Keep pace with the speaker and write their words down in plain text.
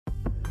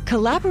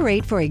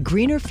Collaborate for a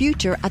greener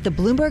future at the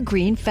Bloomberg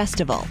Green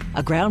Festival,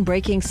 a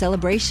groundbreaking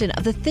celebration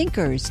of the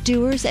thinkers,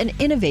 doers, and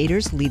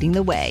innovators leading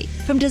the way.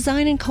 From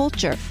design and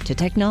culture to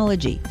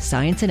technology,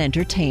 science, and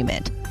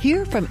entertainment.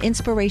 Hear from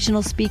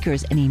inspirational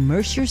speakers and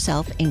immerse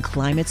yourself in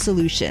climate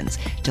solutions.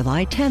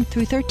 July 10th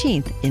through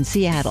 13th in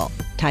Seattle.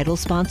 Title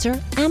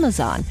sponsor,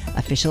 Amazon.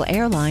 Official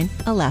airline,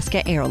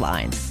 Alaska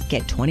Airlines.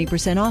 Get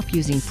 20% off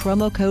using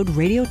promo code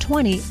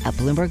radio20 at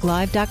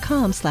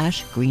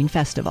BloombergLive.com/Green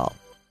Festival.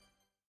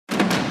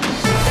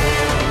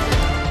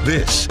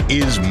 This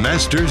is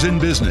Masters in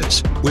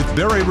Business with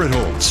Barry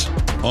Ritholtz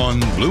on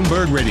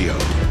Bloomberg Radio.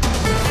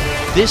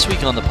 This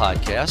week on the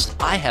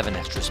podcast, I have an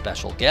extra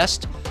special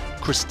guest.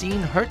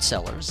 Christine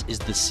Hurtsellers is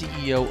the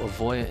CEO of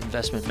Voya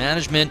Investment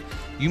Management.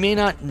 You may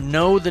not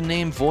know the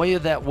name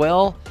Voya that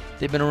well.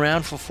 They've been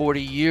around for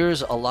 40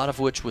 years, a lot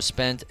of which was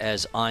spent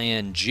as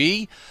ING.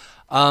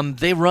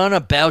 They run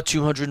about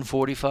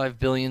 $245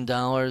 billion.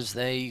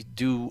 They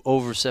do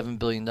over $7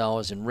 billion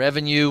in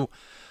revenue.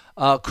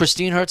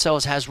 Christine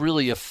Hurtsellers has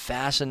really a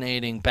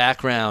fascinating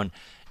background.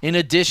 In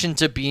addition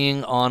to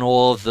being on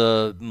all of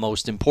the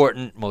most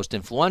important, most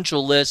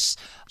influential lists,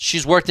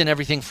 she's worked in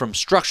everything from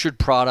structured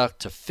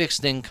product to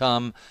fixed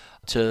income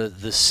to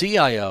the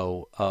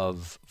CIO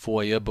of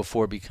Voya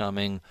before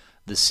becoming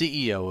the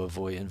CEO of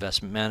Voya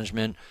Investment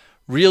Management.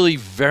 Really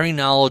very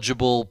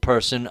knowledgeable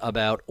person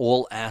about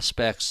all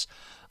aspects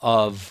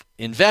of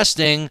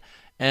investing.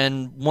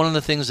 And one of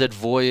the things that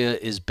Voya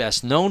is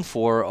best known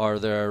for are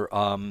their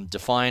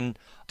defined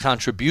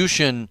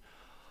contribution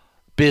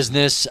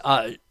business.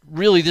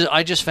 Really,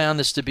 I just found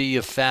this to be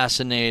a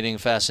fascinating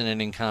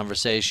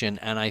conversation,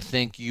 and I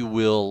think you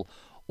will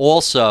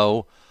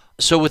also.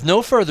 So with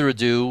no further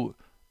ado,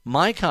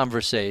 my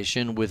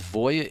conversation with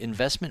Voya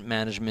Investment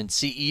Management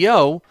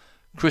CEO,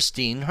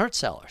 Christine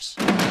Hurtsellers.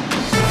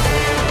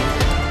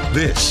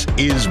 This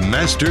is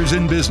Masters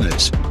in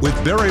Business with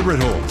Barry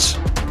Ritholtz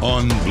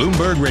on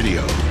Bloomberg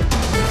Radio.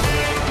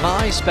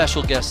 My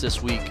special guest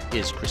this week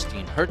is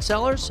Christine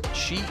Hurtsellers.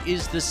 She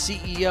is the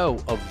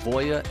CEO of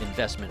Voya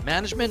Investment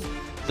Management.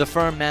 The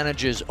firm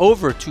manages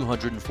over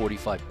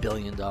 $245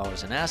 billion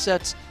in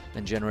assets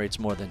and generates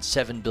more than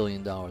 $7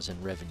 billion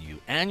in revenue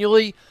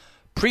annually.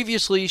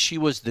 Previously, she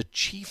was the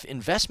Chief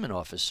Investment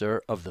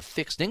Officer of the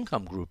Fixed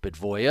Income Group at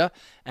Voya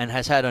and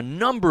has had a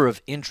number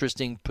of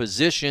interesting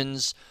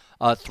positions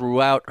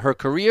throughout her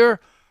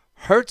career.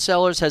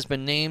 Hurtsellers has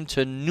been named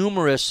to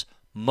numerous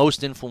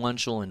most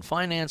influential in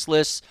finance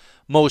lists.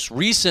 Most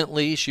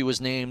recently, she was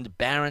named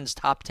Barron's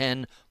Top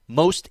 10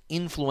 Most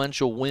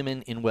Influential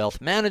Women in Wealth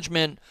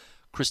Management.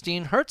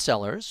 Christine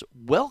Hurtsellers,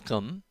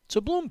 welcome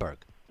to Bloomberg.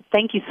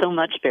 Thank you so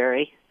much,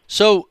 Barry.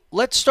 So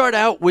let's start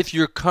out with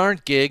your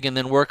current gig and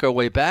then work our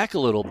way back a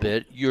little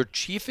bit. You're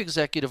Chief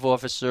Executive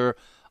Officer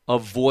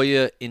of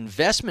Voya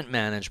Investment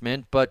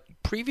Management, but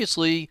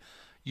previously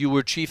you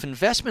were Chief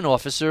Investment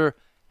Officer.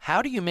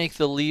 How do you make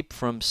the leap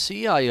from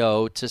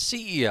CIO to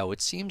CEO?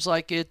 It seems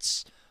like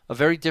it's a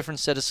very different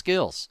set of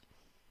skills.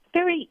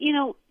 Barry,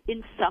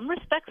 in some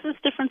respects there's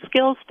different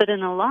skills, but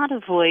in a lot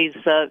of ways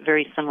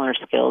very similar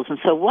skills. And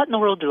so what in the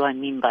world do I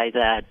mean by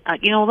that? A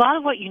lot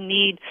of what you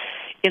need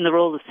in the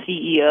role of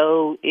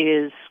CEO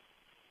is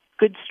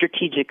good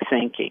strategic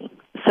thinking.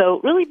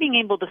 So really being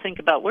able to think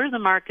about where are the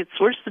markets,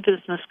 where's the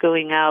business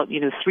going out,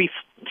 3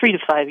 to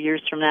 5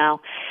 years from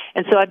now.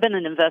 And so I've been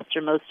an investor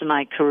most of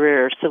my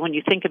career. So when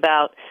you think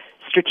about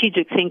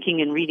strategic thinking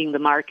and reading the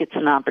markets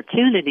and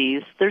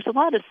opportunities, there's a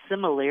lot of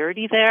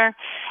similarity there,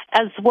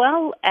 as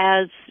well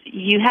as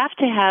you have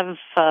to have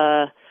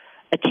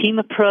a team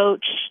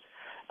approach,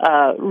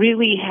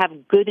 really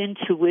have good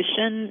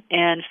intuition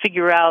and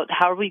figure out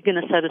how are we going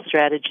to set a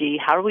strategy,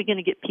 how are we going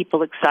to get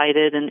people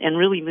excited and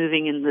really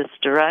moving in this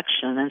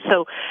direction. And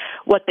so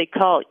what they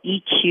call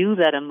EQ,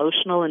 that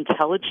emotional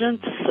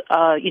intelligence,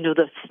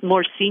 the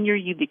more senior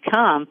you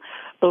become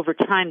over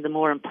time, the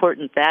more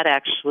important that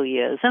actually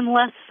is, and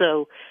less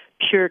so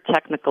pure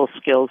technical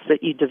skills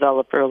that you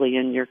develop early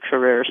in your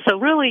career. So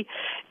really,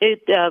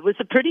 it was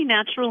a pretty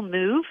natural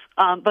move.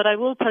 But I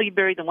will tell you,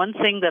 Barry, the one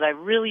thing that I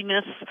really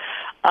miss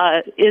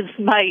is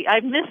I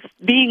miss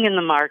being in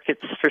the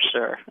markets for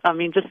sure. I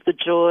mean, just the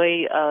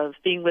joy of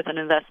being with an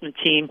investment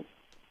team.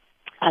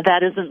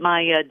 That isn't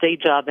my day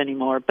job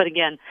anymore. But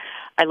again,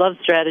 I love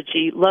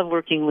strategy, love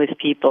working with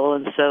people,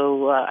 and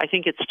so I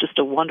think it's just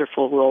a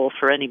wonderful role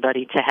for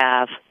anybody to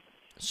have.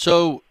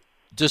 So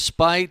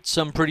despite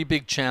some pretty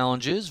big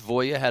challenges,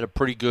 Voya had a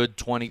pretty good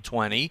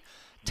 2020.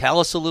 Tell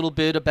us a little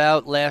bit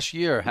about last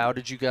year. How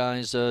did you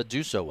guys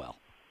do so well?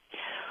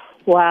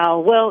 Wow.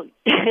 Well,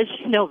 as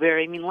you know,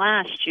 Barry,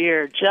 last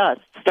year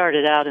just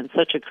started out in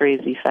such a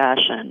crazy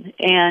fashion.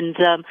 And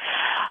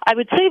I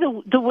would say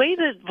the way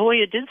that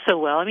Voya did so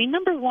well,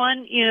 number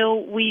one,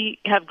 we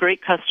have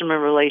great customer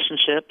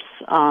relationships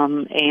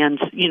and,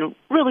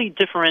 really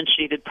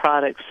differentiated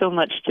products. So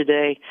much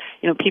today,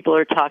 people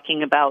are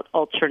talking about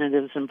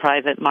alternatives in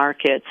private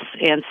markets,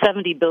 and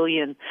 $70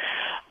 billion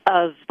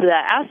of the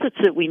assets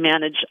that we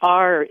manage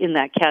are in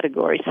that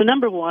category. So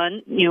number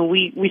one,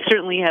 we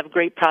certainly have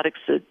great products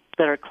that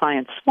our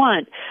clients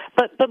want.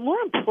 But more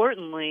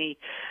importantly,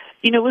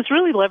 it was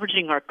really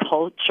leveraging our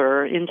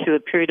culture into a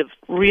period of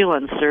real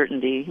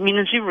uncertainty. I mean,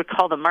 as you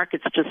recall, the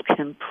markets just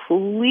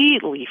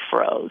completely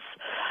froze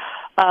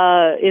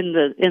in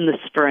the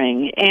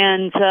spring,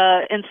 and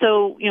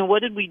so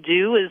what did we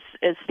do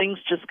as things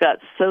just got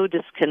so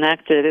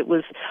disconnected? It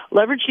was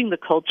leveraging the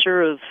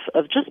culture of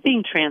just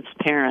being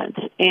transparent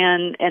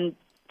and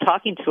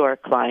talking to our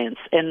clients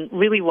and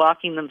really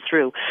walking them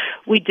through.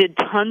 We did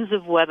tons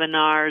of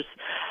webinars.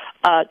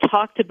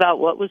 Talked about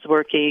what was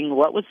working,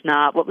 what was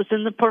not, what was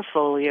in the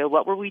portfolio,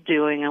 what were we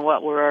doing, and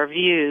what were our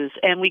views.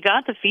 And we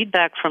got the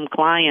feedback from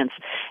clients,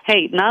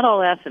 hey, not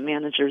all asset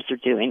managers are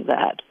doing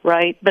that,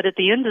 right? But at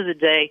the end of the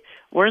day,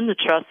 we're in the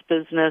trust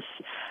business.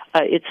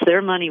 It's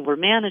their money we're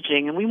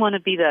managing, and we want to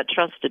be that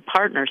trusted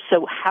partner.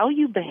 So how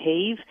you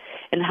behave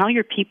and how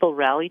your people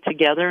rally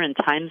together in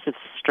times of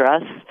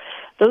stress,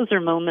 those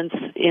are moments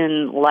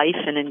in life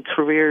and in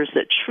careers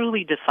that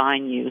truly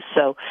define you.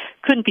 So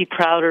couldn't be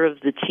prouder of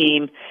the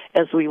team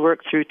as we work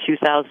through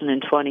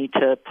 2020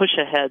 to push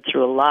ahead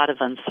through a lot of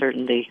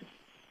uncertainty.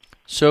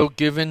 So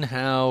given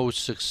how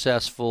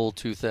successful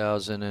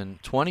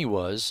 2020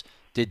 was,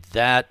 did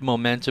that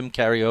momentum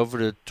carry over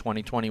to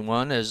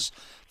 2021 as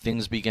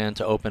things began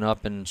to open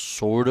up and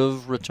sort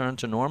of return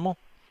to normal?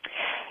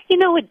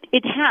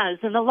 It has,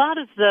 and a lot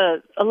of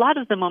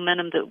the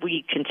momentum that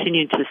we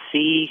continue to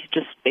see,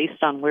 just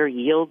based on where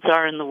yields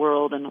are in the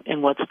world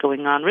and what's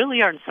going on,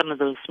 really are in some of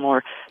those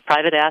more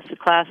private asset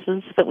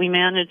classes that we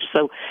manage.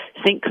 So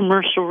think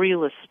commercial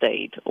real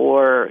estate,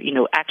 or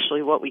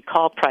actually what we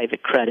call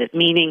private credit,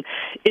 meaning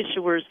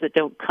issuers that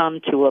don't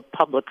come to a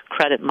public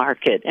credit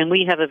market, and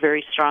we have a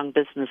very strong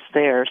business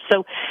there.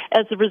 So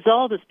as a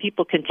result, as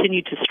people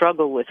continue to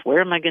struggle with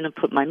where am I going to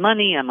put my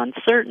money, I'm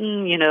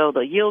uncertain.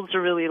 The yields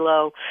are really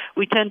low.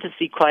 We tend to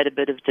see quite a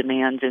bit of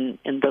demand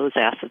in those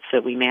assets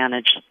that we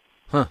manage.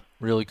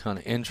 Really kind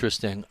of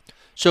interesting.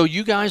 So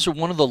you guys are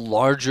one of the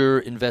larger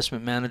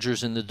investment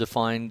managers in the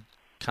defined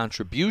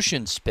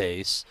contribution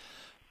space,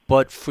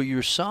 but for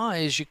your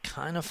size, you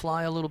kind of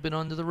fly a little bit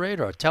under the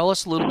radar. Tell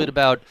us a little bit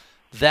about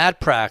that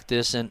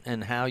practice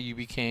and how you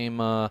became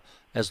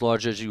as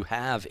large as you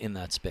have in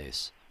that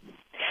space.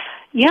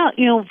 Yeah,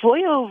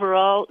 Voya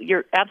overall,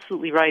 you're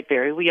absolutely right,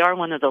 Barry. We are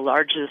one of the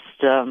largest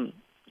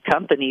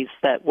companies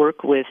that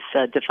work with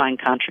defined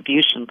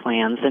contribution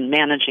plans and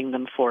managing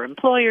them for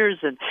employers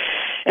and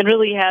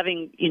really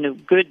having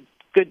good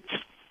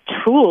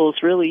tools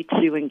really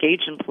to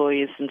engage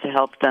employees and to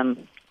help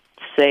them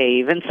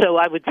save. And so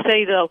I would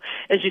say, though,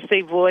 as you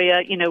say,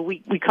 Voya,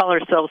 we call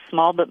ourselves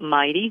small but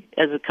mighty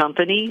as a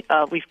company.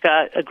 We've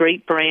got a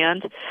great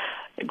brand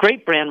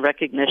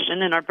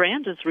recognition, and our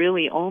brand is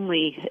really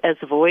only, as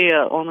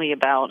Voya, only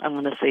about, I'm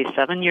going to say,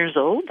 7 years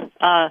old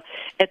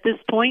at this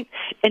point,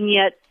 and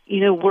yet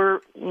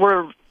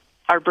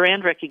our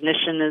brand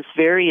recognition is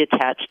very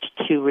attached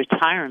to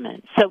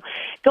retirement. So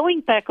going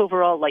back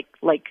overall, like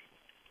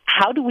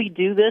how do we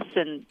do this?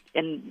 And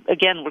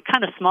again, we're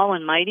kind of small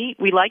and mighty.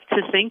 We like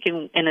to think,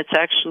 and it's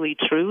actually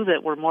true,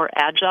 that we're more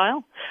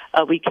agile.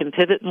 We can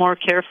pivot more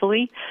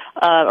carefully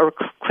or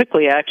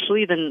quickly,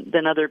 actually,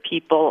 than other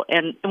people.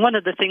 And one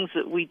of the things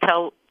that we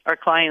tell our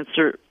clients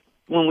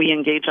when we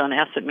engage on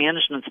asset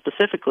management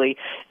specifically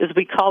is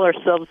we call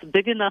ourselves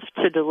big enough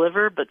to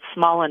deliver but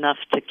small enough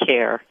to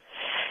care.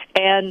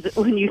 And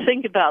when you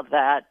think about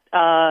that,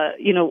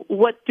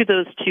 what do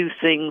those two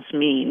things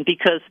mean?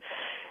 Because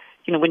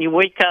when you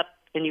wake up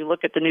and you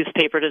look at the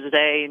newspaper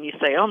today and you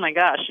say, oh my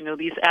gosh,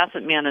 these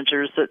asset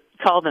managers that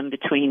call them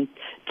between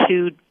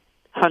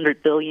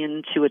 $200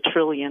 billion to $1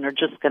 trillion are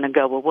just going to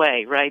go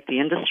away, right? The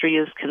industry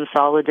is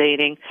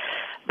consolidating.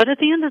 But at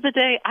the end of the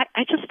day,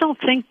 I just don't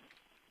think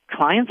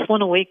clients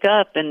want to wake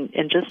up and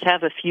just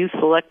have a few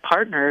select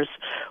partners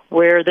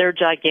where they're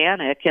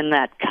gigantic and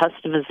that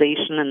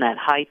customization and that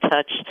high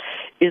touch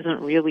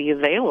isn't really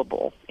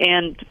available.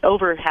 And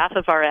over half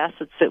of our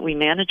assets that we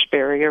manage,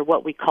 Barry, are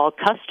what we call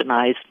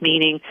customized,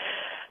 meaning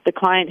the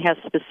client has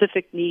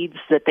specific needs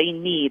that they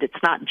need.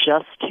 It's not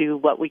just to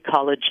what we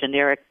call a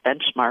generic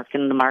benchmark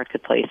in the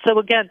marketplace. So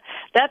again,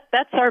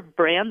 that's our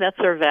brand, that's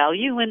our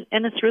value, and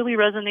it's really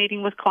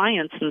resonating with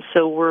clients. And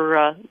so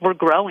we're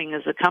growing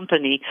as a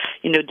company,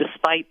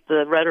 despite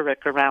the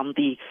rhetoric around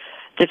the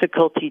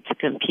difficulty to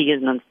compete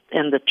in the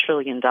 $1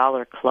 trillion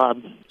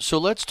club. So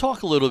let's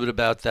talk a little bit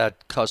about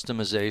that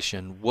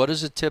customization. What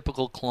does a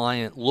typical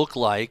client look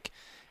like,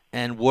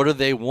 and what do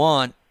they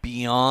want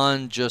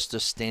beyond just a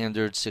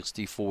standard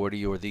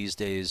 60-40 or these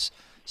days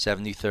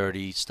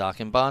 70-30 stock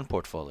and bond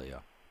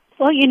portfolio?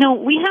 Well,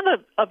 we have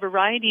a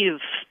variety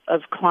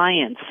of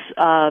clients,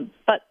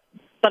 but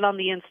on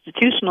the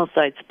institutional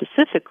side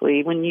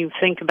specifically, when you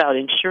think about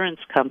insurance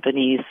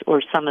companies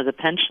or some of the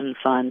pension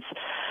funds,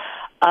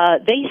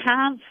 they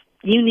have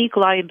unique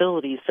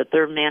liabilities that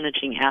they're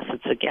managing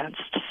assets against.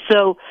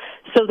 So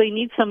they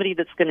need somebody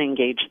that's going to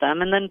engage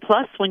them. And then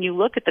plus, when you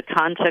look at the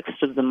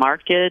context of the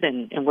market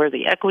and where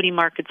the equity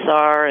markets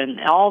are and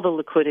all the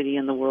liquidity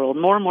in the world,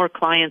 more and more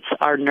clients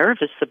are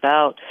nervous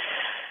about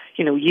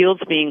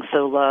yields being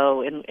so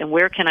low, and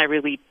where can I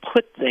really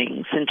put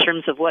things in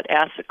terms of what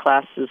asset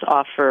classes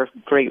offer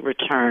great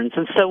returns.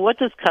 And so what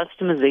does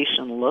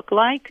customization look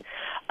like?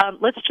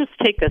 Let's just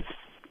take a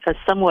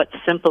somewhat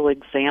simple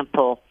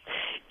example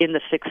in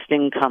the fixed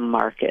income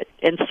market.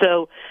 And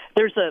so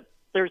there's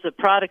a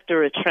product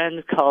or a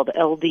trend called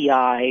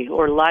LDI,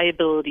 or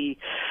liability,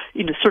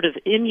 sort of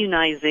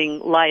immunizing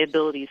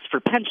liabilities for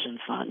pension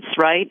funds,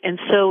 right? And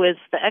so as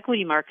the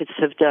equity markets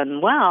have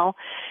done well,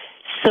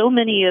 so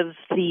many of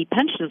the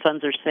pension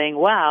funds are saying,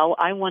 wow,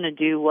 I want to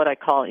do what I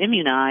call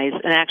immunize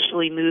and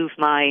actually move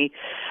my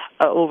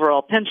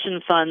overall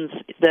pension funds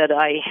that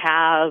I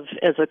have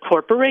as a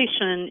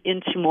corporation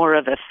into more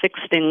of a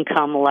fixed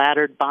income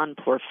laddered bond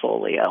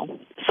portfolio.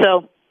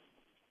 So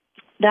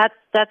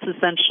that's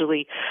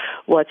essentially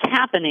what's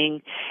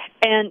happening.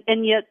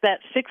 And yet that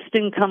fixed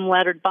income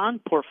laddered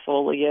bond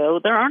portfolio,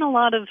 there aren't a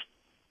lot of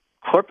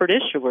corporate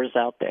issuers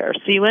out there.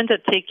 So you end up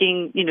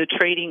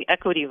trading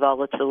equity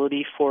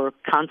volatility for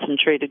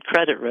concentrated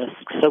credit risk.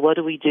 So what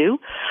do?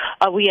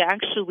 We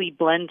actually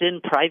blend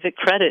in private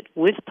credit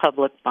with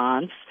public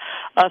bonds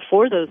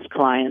for those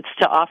clients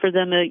to offer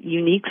them a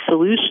unique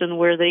solution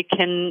where they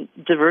can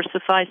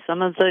diversify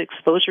some of the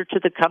exposure to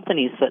the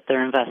companies that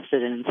they're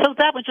invested in. So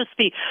that would just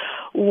be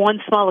one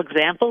small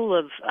example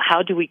of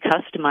how do we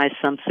customize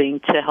something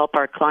to help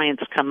our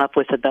clients come up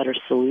with a better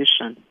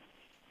solution.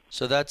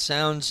 So that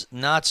sounds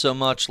not so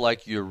much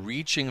like you're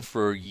reaching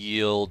for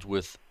yield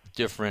with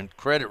different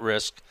credit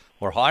risk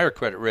or higher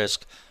credit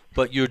risk,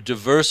 but you're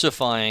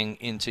diversifying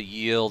into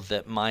yield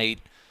that might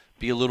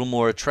be a little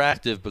more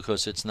attractive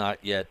because it's not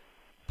yet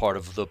part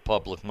of the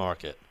public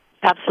market.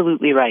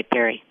 Absolutely right,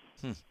 Barry.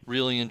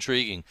 Really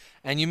intriguing.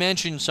 And you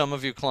mentioned some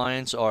of your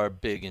clients are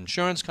big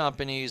insurance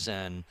companies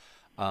and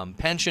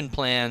pension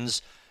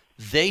plans.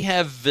 They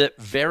have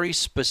very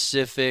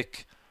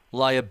specific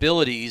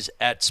liabilities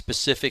at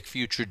specific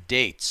future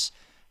dates.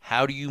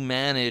 How do you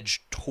manage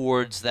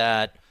towards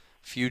that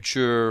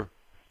future,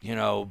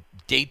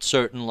 date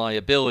certain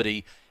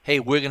liability? Hey,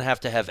 we're going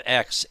to have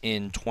X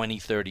in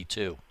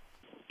 2032.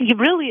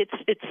 It's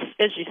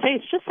as you say,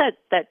 it's just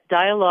that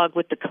dialogue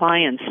with the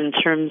clients in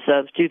terms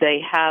of do they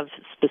have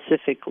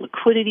specific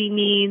liquidity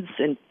needs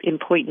and in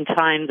point in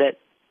time that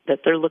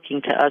they're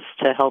looking to us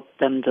to help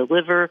them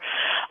deliver.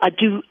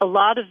 Do a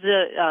lot of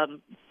the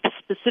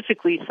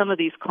specifically some of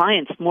these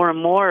clients more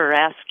and more are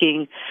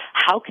asking,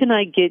 how can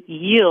I get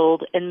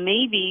yield and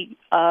maybe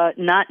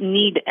not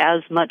need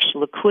as much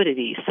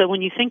liquidity? So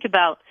when you think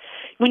about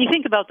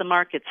the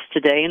markets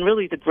today and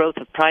really the growth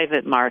of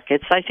private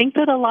markets, I think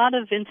that a lot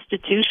of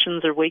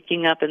institutions are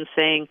waking up and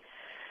saying,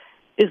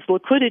 is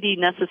liquidity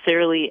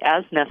necessarily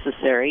as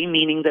necessary,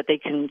 meaning that they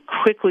can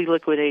quickly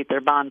liquidate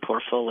their bond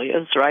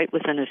portfolios, right,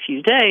 within a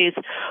few days?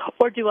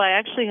 Or do I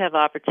actually have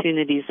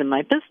opportunities in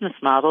my business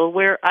model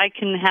where I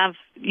can have,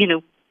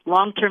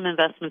 long-term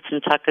investments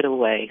and tuck it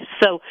away?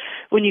 So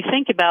when you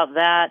think about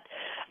that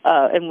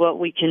and what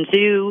we can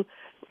do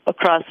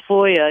across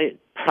Voya,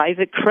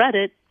 private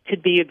credit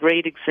could be a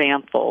great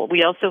example.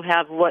 We also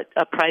have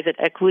a private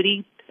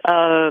equity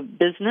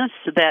business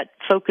that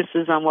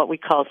focuses on what we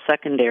call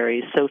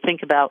secondaries. So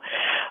think about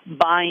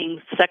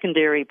buying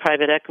secondary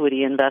private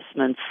equity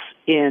investments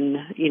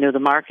in, the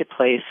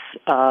marketplace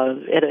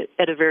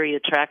at a very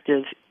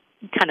attractive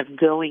kind of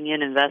going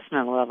in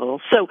investment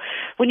level. So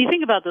when you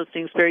think about those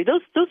things, Barry,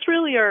 those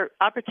really are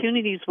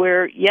opportunities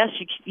where, yes,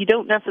 you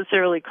don't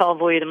necessarily call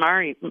Voya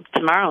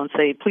tomorrow and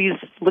say, please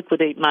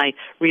liquidate my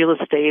real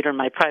estate or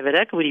my private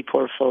equity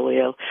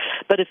portfolio.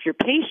 But if you're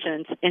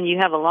patient and you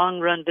have a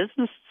long-run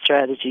business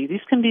strategy,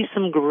 these can be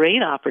some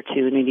great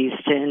opportunities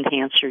to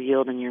enhance your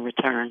yield and your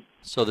return.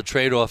 So the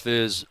trade-off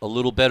is a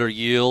little better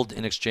yield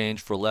in exchange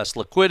for less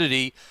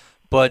liquidity.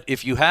 But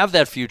if you have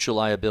that future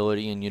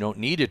liability and you don't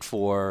need it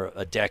for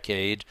a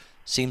decade,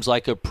 seems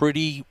like a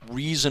pretty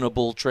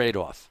reasonable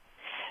trade-off.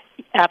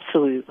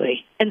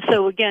 Absolutely. And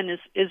so, again,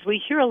 as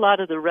we hear a lot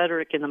of the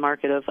rhetoric in the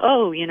market of,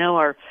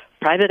 our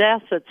private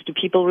assets, do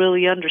people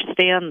really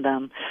understand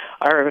them?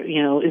 Or,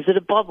 is it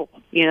a bubble,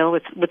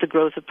 with the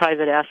growth of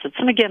private assets?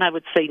 And again, I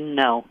would say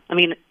no. I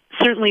mean,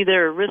 certainly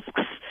there are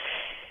risks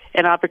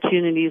and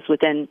opportunities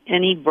within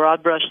any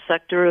broad brush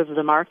sector of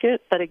the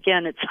market. But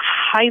again, it's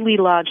highly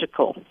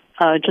logical,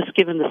 just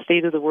given the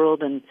state of the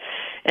world and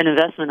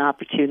investment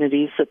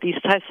opportunities, that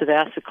these types of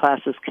asset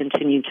classes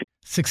continue to.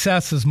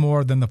 Success is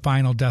more than the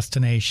final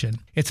destination.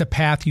 It's a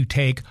path you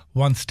take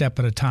one step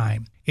at a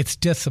time. It's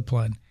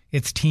discipline,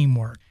 it's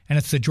teamwork, and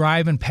it's the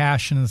drive and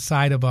passion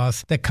inside of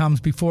us that comes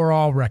before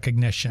all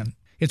recognition.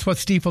 It's what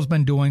Stifel's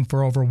been doing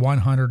for over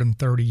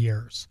 130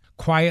 years.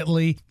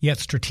 Quietly, yet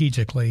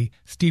strategically,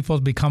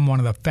 Stifel's become one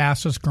of the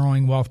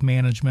fastest-growing wealth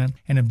management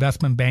and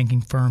investment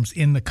banking firms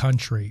in the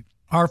country.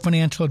 Our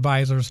financial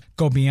advisors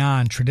go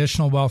beyond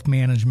traditional wealth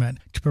management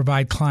to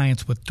provide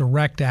clients with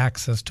direct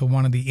access to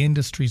one of the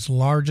industry's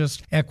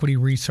largest equity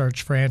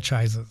research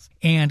franchises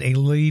and a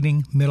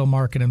leading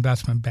middle-market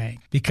investment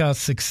bank, because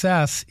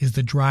success is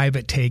the drive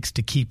it takes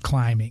to keep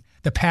climbing,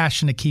 the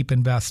passion to keep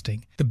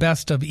investing, the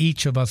best of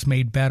each of us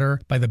made better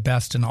by the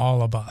best in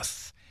all of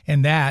us.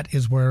 And that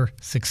is where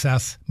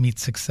success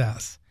meets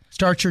success.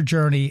 Start your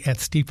journey at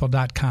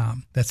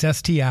Stifel.com. That's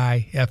Stifel.com.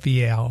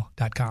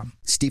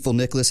 Stifel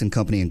Nicholas and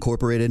Company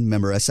Incorporated,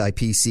 member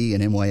SIPC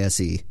and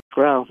NYSE.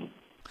 Grow.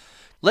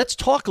 Let's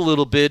talk a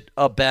little bit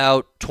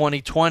about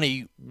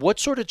 2020. What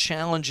sort of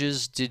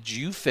challenges did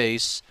you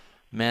face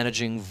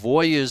managing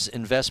Voya's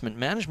investment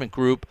management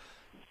group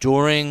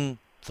during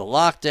the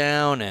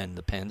lockdown and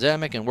the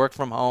pandemic and work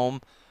from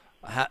home?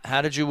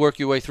 How did you work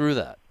your way through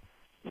that?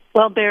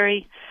 Well,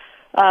 Barry,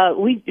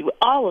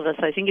 all of us,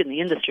 I think, in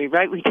the industry,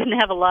 right, we didn't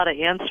have a lot of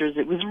answers.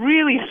 It was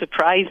really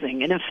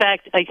surprising. And in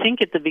fact, I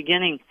think at the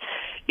beginning,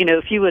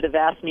 if you would have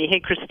asked me, hey,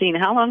 Christine,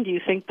 how long do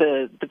you think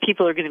the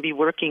people are going to be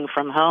working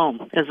from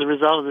home as a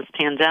result of this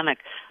pandemic?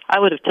 I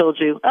would have told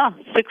you,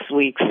 6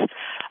 weeks.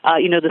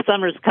 The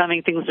summer's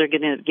coming, things are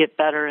going to get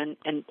better. And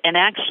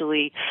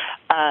actually,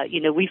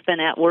 we've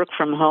been at work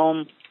from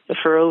home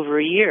for over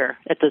a year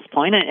at this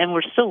point, and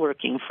we're still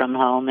working from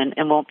home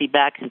and won't be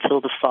back until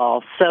the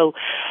fall. So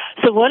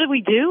what did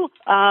we do?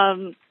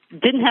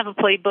 Didn't have a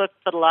playbook,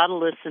 but a lot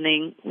of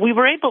listening. We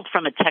were able,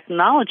 from a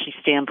technology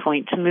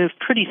standpoint, to move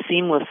pretty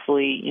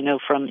seamlessly,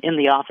 from in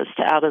the office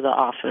to out of the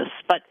office.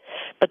 But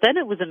then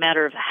it was a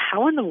matter of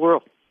how in the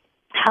world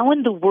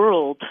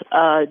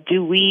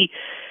do we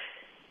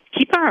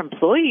keep our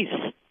employees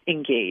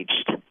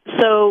engaged?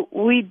 So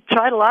we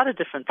tried a lot of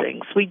different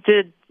things. We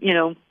did,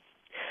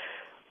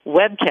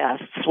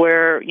 webcasts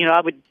where,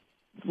 I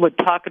would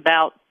talk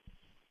about,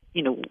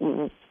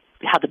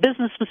 how the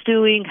business was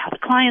doing, how the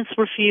clients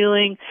were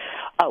feeling.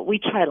 We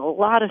tried a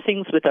lot of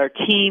things with our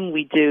team.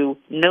 We do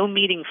no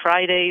meeting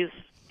Fridays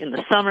in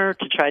the summer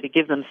to try to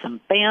give them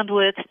some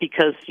bandwidth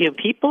because,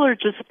 people are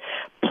just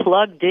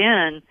plugged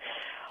in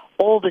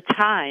all the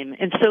time.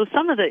 And so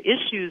some of the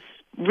issues,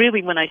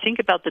 really, when I think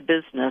about the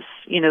business,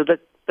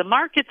 the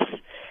markets,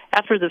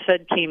 after the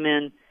Fed came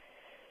in,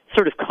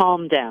 sort of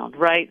calmed down,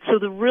 right? So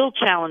the real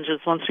challenges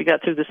once we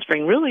got through the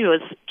spring really was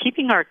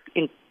keeping our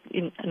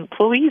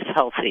employees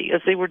healthy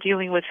as they were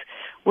dealing with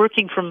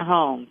working from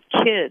home,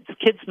 kids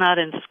not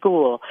in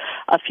school,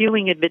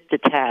 feeling a bit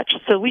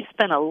detached. So we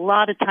spent a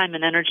lot of time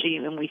and energy,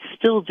 and we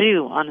still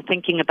do, on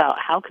thinking about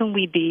how can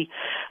we be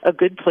a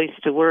good place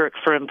to work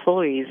for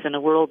employees in a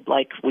world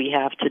like we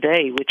have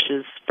today, which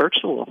is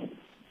virtual.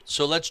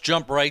 So let's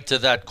jump right to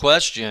that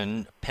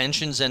question.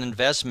 Pensions and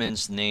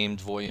Investments named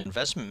Voya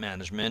Investment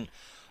Management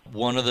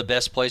one of the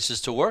best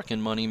places to work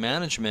in money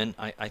management.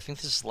 I think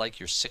this is like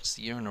your 6th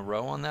year in a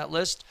row on that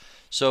list.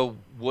 So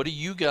what do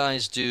you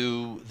guys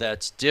do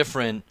that's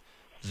different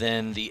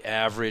than the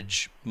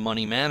average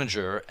money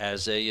manager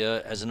as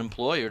an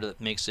employer that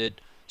makes it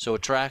so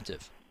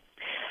attractive?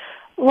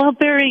 Well,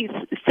 Barry,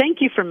 thank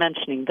you for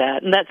mentioning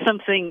that, and that's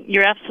something,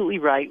 you're absolutely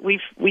right.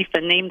 We've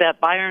been named that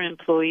by our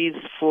employees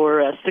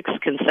for 6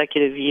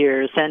 consecutive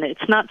years, and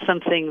it's not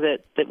something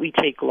that we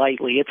take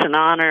lightly. It's an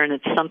honor, and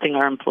it's something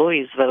our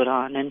employees vote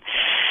on. And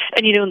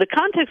in the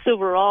context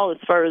overall, as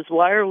far as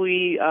why are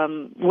we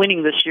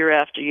winning this year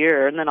after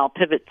year, and then I'll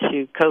pivot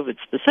to COVID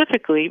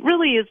specifically,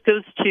 really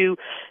goes to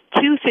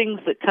 2 things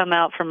that come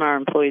out from our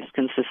employees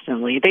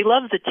consistently. They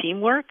love the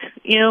teamwork,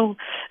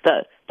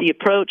 the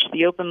approach,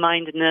 the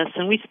open-mindedness,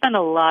 and we spend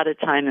a lot of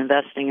time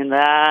investing in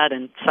that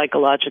and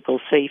psychological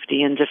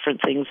safety and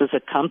different things as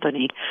a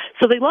company.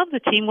 So they love the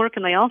teamwork,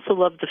 and they also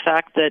love the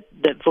fact that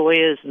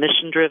Voya is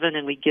mission-driven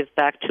and we give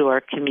back to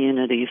our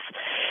communities.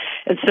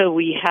 And so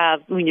we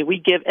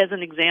give, as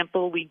an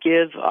example, we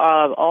give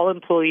all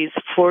employees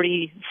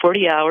 40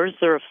 hours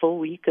or a full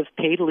week of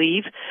paid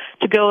leave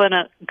to go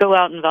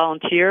out and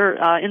volunteer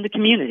in the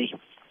community,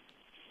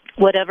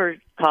 whatever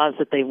cause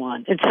that they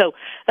want. And so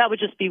that would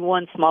just be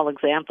one small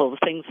example of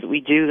things that we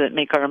do that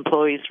make our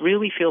employees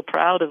really feel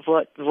proud of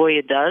what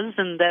Voya does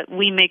and that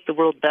we make the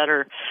world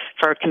better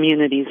for our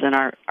communities and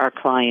our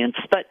clients.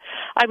 But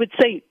I would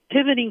say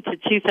pivoting to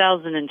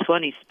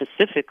 2020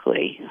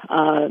 specifically,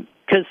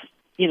 because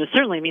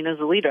certainly, as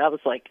a leader, I was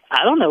like,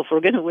 I don't know if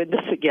we're going to win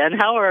this again.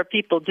 How are our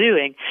people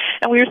doing?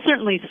 And we were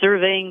certainly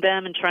surveying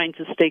them and trying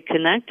to stay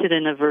connected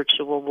in a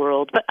virtual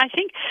world. But I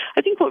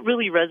think what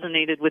really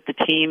resonated with the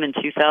team in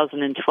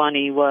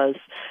 2020 was,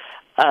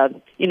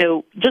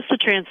 just the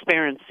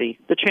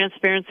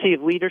transparency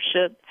of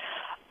leadership,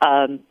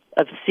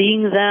 of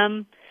seeing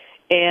them,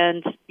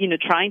 and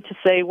trying to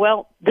say,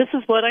 well, this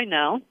is what I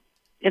know.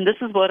 And this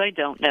is what I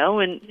don't know,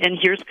 and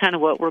here's kind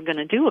of what we're going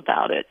to do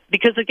about it.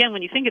 Because, again,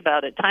 when you think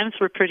about it, times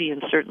were pretty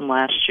uncertain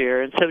last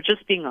year, and so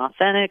just being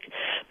authentic,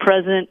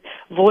 present,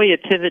 Voya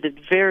pivoted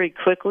very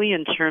quickly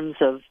in terms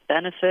of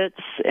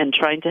benefits and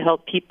trying to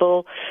help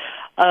people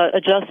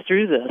adjust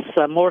through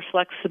this, more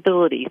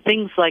flexibility,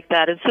 things like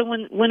that. And so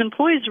when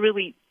employees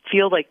really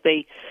feel like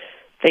they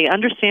they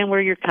understand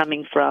where you're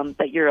coming from,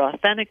 that you're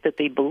authentic, that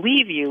they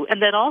believe you,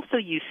 and that also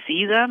you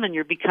see them and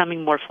you're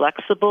becoming more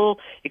flexible,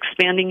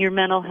 expanding your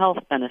mental health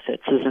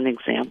benefits as an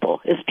example,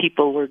 as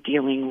people were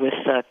dealing with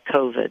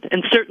COVID.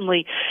 And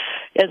certainly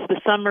as the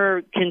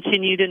summer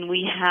continued and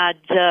we had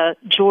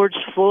George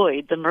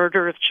Floyd, the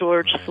murder of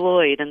George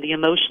Floyd, and the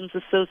emotions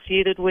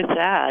associated with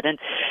that, and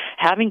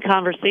having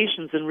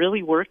conversations and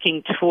really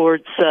working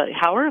towards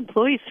how are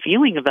employees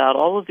feeling about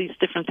all of these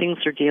different things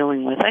they're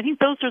dealing with. I think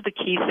those are the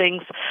key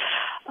things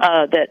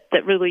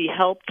that really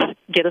helped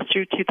get us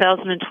through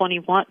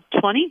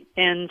 2020,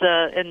 and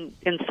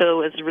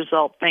so as a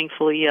result,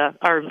 thankfully,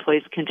 our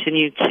employees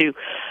continue to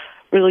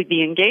really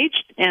be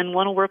engaged and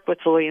want to work with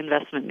Voya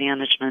Investment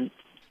Management.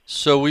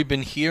 So we've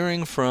been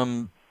hearing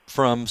from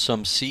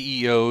some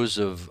CEOs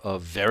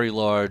of very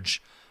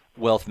large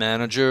wealth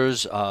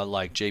managers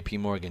like J.P.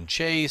 Morgan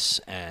Chase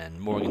and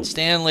Morgan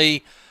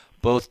Stanley,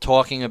 both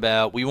talking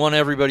about we want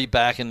everybody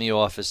back in the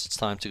office. It's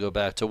time to go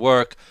back to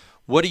work.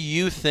 What do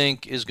you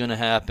think is going to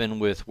happen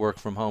with work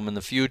from home in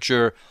the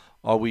future?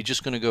 Are we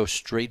just going to go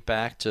straight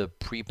back to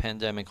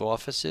pre-pandemic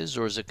offices,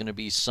 or is it going to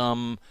be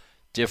some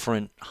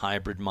different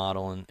hybrid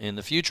model in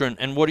the future?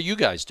 And what are you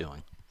guys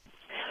doing?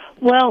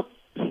 Well,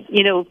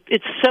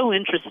 it's so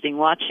interesting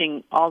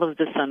watching all of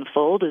this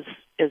unfold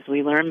as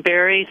we learn,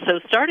 Barry. So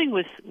starting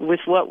with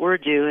what we're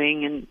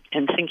doing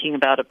and thinking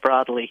about it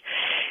broadly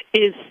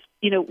is,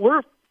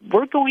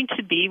 we're going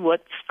to be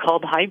what's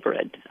called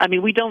hybrid. I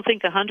mean, we don't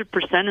think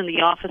 100% in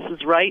the office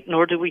is right,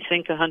 nor do we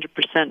think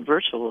 100%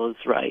 virtual is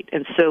right.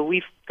 And so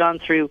we've gone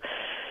through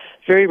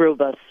very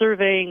robust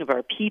surveying of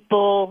our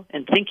people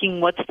and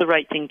thinking what's the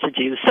right thing to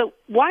do. So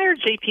why are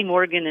J.P.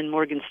 Morgan and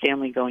Morgan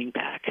Stanley going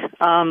back?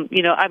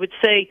 I would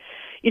say,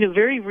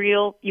 very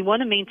real. You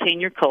want to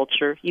maintain your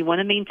culture. You want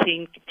to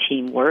maintain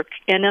teamwork.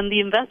 And on the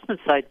investment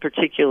side,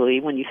 particularly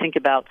when you think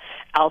about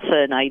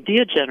alpha and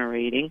idea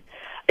generating,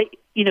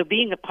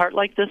 being a part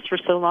like this for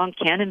so long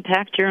can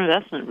impact your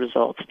investment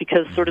results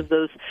because sort of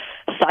those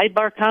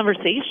sidebar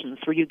conversations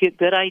where you get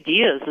good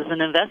ideas as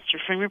an investor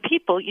from your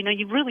people,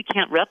 you really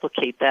can't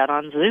replicate that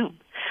on Zoom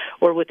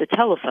or with a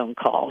telephone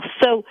call.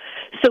 So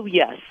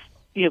yes,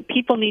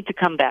 people need to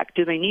come back.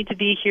 Do they need to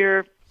be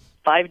here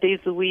 5 days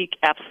a week?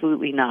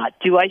 Absolutely not.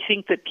 Do I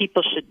think that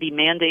people should be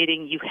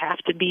mandating you have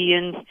to be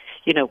in,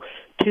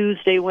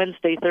 Tuesday,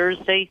 Wednesday,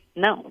 Thursday?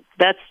 No,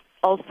 that's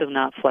also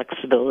not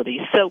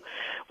flexibility. So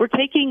we're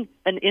taking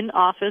an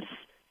in-office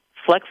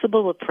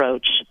flexible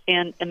approach.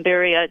 And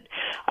Barry,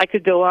 I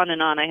could go on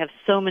and on. I have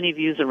so many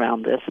views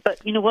around this. But,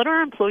 what are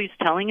our employees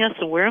telling us,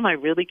 and where am I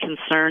really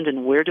concerned,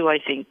 and where do I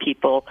think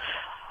people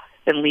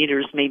and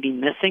leaders may be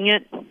missing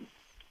it?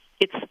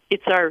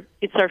 It's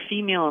our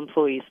female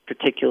employees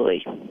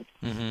particularly.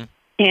 Mm-hmm.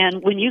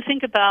 And when you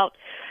think about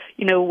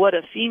what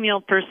a female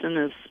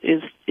person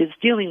is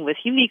dealing with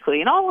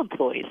uniquely, and all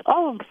employees,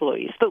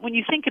 but when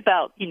you think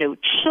about,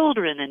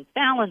 children and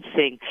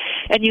balancing,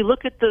 and you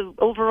look at the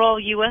overall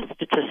U.S.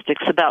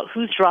 statistics about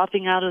who's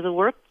dropping out of the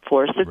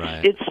workforce,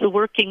 it's the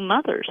working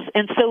mothers.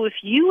 And so if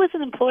you as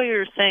an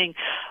employer are saying,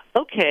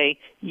 okay,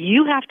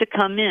 you have to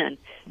come in,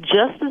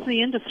 just as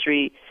the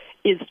industry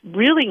is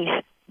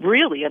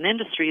really an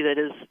industry that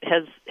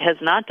has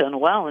not done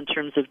well in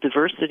terms of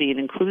diversity and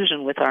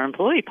inclusion with our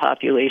employee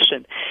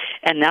population.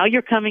 And now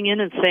you're coming in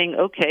and saying,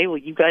 okay, well,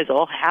 you guys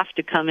all have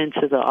to come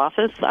into the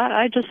office.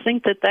 I just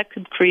think that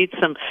could create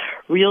some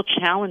real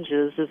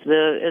challenges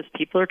as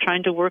people are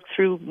trying to work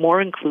through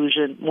more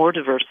inclusion, more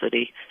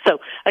diversity. So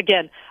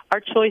again, our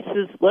choice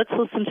is let's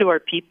listen to our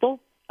people.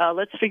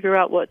 Let's figure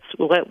out what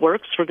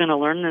works. We're going to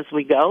learn as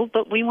we go,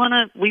 but we want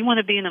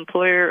to be an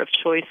employer of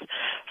choice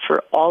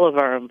for all of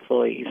our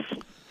employees.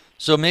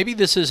 So maybe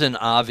this is an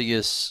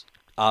obvious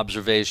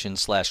observation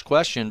 /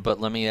 question,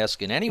 but let me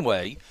ask it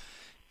anyway.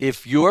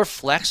 If you're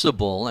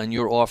flexible and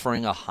you're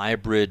offering a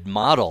hybrid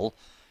model,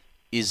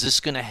 is this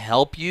going to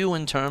help you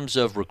in terms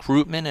of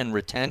recruitment and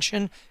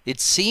retention? It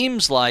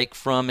seems like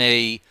from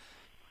a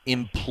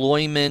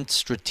employment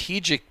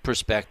strategic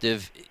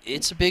perspective,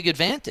 it's a big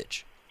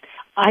advantage.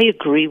 I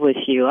agree with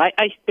you.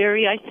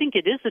 Barry, I think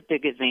it is a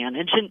big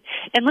advantage.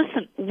 And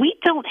listen, we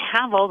don't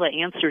have all the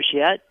answers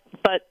yet,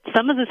 but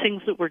some of the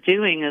things that we're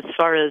doing as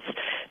far as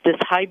this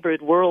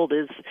hybrid world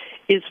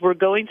is we're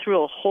going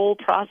through a whole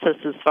process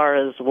as far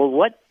as, well,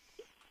 what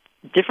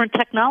different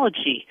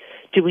technology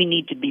do we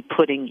need to be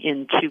putting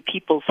into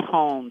people's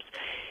homes?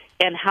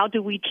 And how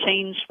do we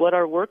change what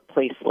our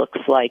workplace looks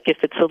like if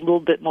it's a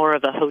little bit more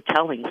of a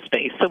hoteling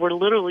space? So we're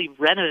literally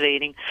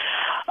renovating,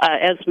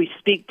 as we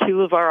speak,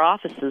 2 of our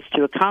offices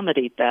to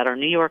accommodate that, our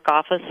New York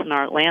office and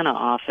our Atlanta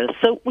office.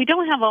 So we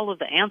don't have all of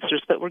the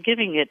answers, but we're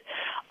giving it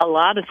a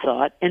lot of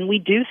thought. And we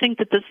do think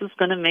that this is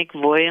going to make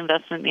Voya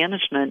Investment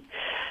Management,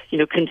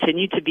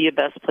 continue to be a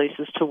best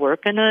places to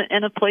work and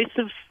a place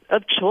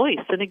of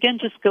choice. And again,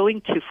 just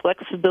going to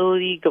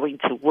flexibility, going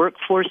to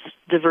workforce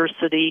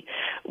diversity,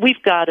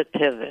 we've got to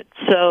pivot.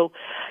 So,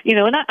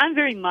 and I'm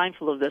very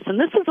mindful of this. And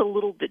this is a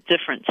little bit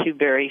different, too,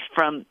 Barry,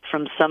 from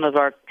some of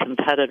our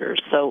competitors.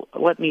 So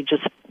let me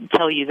just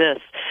tell you this,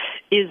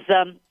 is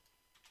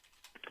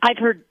I've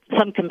heard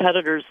some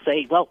competitors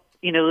say, well,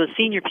 the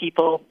senior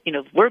people,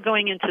 we're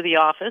going into the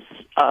office.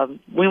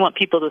 We want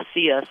people to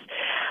see us,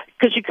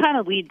 because you kind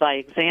of lead by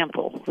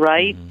example,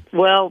 right? Mm-hmm.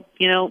 Well,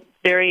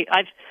 Barry,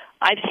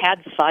 I've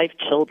had 5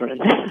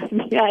 children.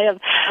 I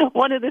have,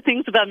 one of the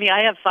things about me,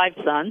 I have 5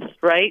 sons,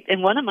 right?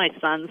 And one of my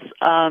sons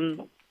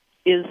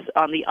is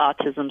on the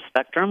autism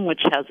spectrum,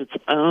 which has its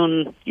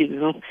own,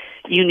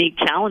 unique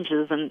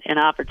challenges and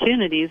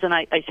opportunities. And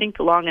I think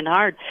long and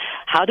hard,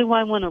 how do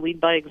I want to lead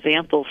by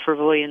example for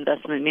Voya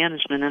Investment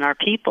Management and our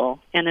people?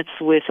 And it's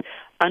with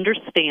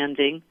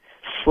understanding,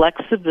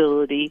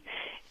 flexibility,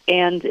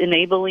 and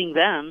enabling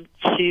them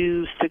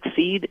to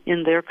succeed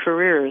in their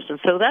careers. And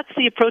so that's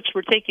the approach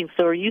we're taking.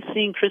 So are you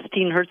seeing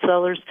Christine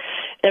Hertzellers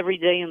every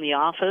day in the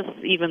office,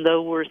 even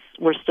though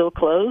we're still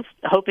closed,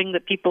 hoping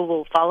that people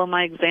will follow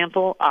my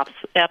example?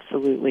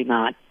 Absolutely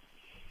not.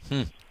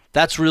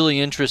 That's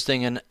really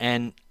interesting,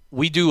 and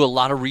we do a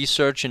lot of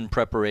research in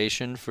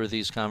preparation for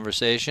these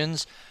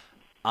conversations.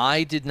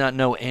 I did not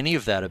know any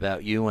of that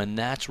about you, and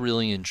that's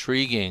really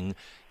intriguing.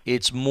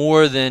 It's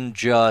more than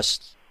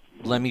just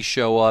let me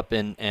show up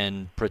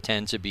and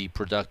pretend to be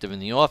productive in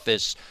the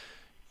office.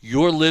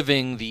 You're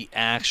living the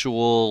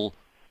actual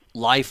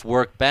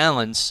life-work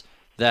balance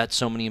that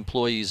so many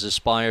employees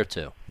aspire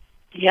to.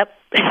 Yep,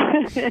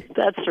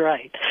 that's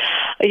right.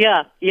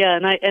 Yeah,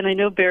 and I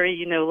know,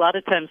 Barry, a lot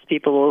of times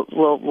people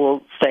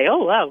will say,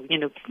 oh, wow,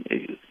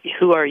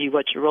 who are you,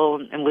 what's your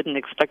role, and wouldn't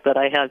expect that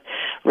I had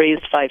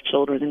raised 5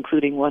 children,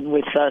 including one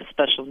with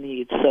special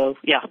needs. So,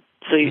 yeah.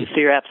 So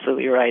you're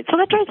absolutely right. So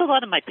that drives a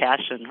lot of my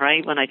passion,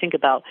 right, when I think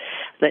about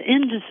the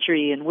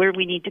industry and where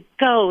we need to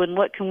go and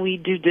what can we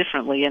do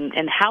differently,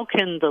 and how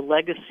can the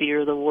legacy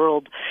or the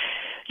world,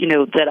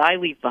 that I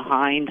leave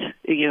behind,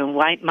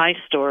 my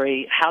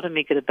story, how to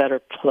make it a better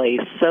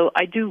place. So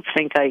I do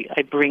think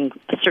I bring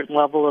a certain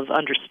level of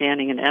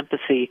understanding and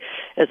empathy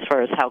as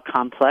far as how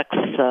complex,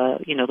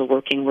 the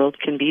working world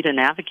can be to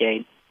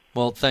navigate.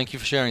 Well, thank you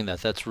for sharing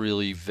that. That's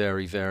really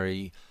very,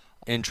 very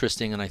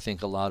interesting, and I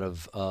think a lot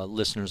of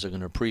listeners are going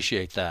to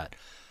appreciate that.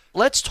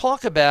 Let's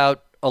talk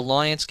about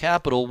Alliance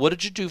Capital. What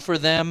did you do for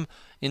them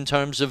in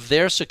terms of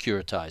their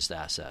securitized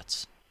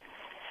assets?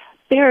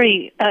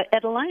 Barry,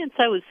 at Alliance,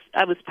 I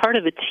was part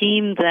of a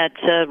team that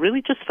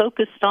really just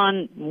focused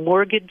on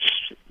mortgage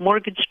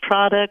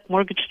product,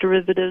 mortgage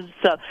derivatives.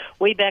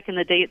 Way back in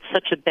the day, it's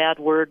such a bad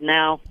word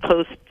now.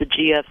 Post the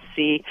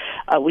GFC,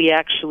 we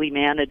actually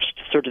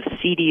managed sort of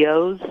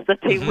CDOs that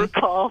they were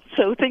called.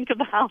 So think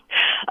about,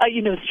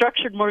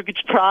 structured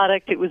mortgage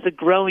product. It was a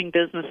growing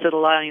business at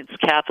Alliance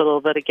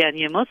Capital. But again,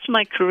 most of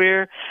my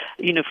career,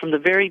 from the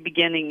very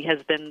beginning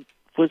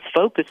was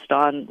focused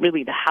on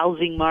really the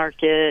housing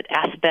market,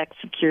 asset-backed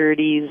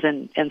securities,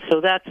 and so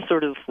that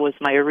sort of was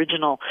my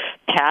original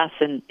path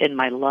and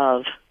my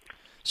love.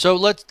 So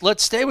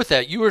let's stay with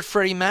that. You were at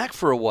Freddie Mac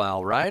for a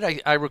while,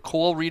 right? I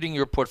recall reading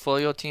your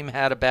portfolio team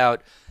had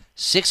about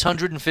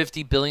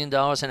 $650 billion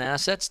in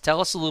assets.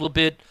 Tell us a little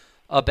bit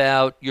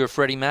about your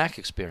Freddie Mac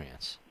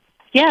experience.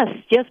 Yes,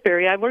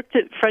 Barry. I worked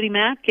at Freddie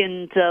Mac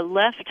and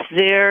left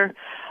there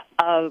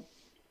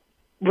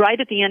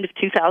right at the end of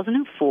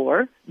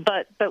 2004,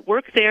 but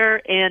worked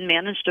there and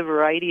managed a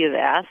variety of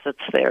assets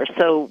there.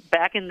 So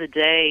back in the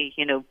day,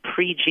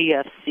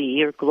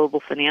 pre-GFC or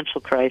global financial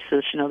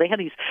crisis, they had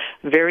these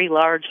very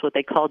large, what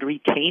they called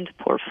retained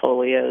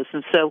portfolios.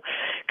 And so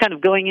kind of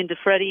going into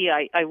Freddie,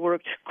 I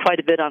worked quite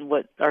a bit on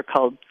what are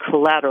called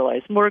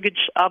collateralized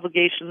mortgage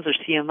obligations or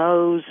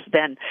CMOs,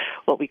 then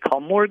what we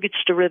call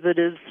mortgage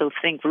derivatives. So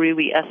think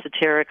really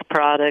esoteric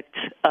product,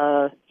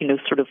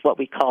 sort of what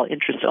we call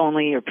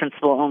interest-only or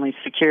principal-only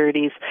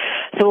securities.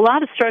 So a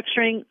lot of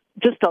structuring,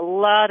 just a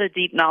lot of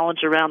deep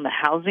knowledge around the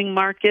housing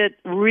market.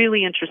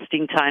 Really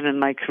interesting time in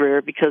my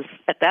career because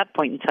at that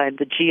point in time,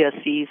 the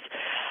GSEs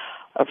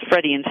of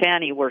Freddie and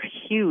Fannie were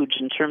huge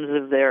in terms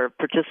of their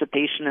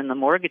participation in the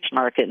mortgage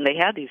market, and they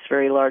had these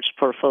very large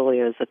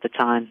portfolios at the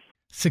time.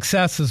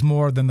 Success is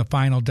more than the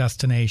final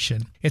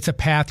destination. It's a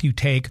path you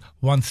take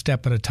one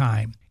step at a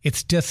time.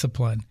 It's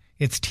discipline,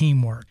 it's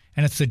teamwork,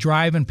 and it's the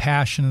drive and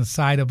passion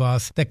inside of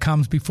us that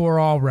comes before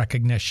all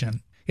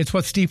recognition. It's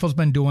what Stifel's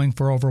been doing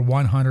for over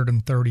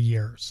 130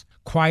 years.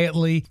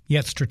 Quietly,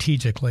 yet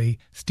strategically,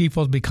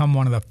 Stifel's become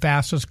one of the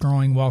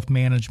fastest-growing wealth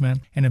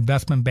management and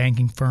investment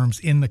banking firms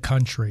in the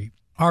country.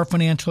 Our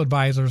financial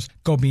advisors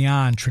go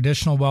beyond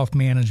traditional wealth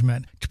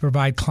management to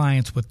provide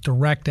clients with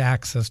direct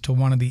access to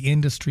one of the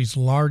industry's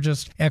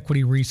largest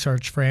equity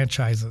research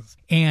franchises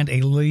and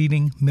a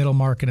leading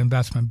middle-market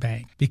investment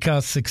bank,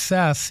 because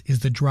success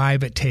is the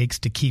drive it takes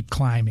to keep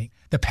climbing,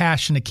 the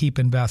passion to keep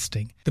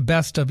investing, the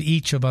best of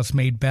each of us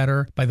made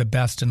better by the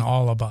best in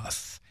all of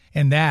us.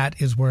 And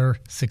that is where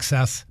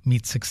success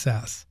meets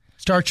success.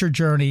 Start your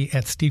journey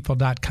at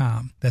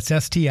Stifel.com. That's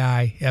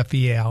Stifel.com.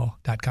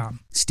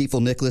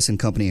 Stifel Nicolaus and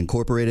Company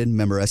Incorporated,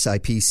 member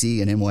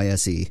SIPC and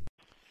NYSE.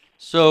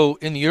 So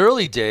in the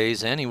early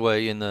days,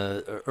 anyway, in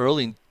the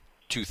early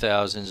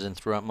 2000s and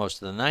throughout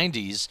most of the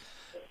 90s,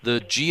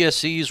 the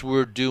GSEs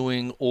were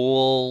doing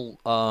all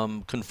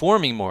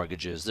conforming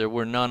mortgages. There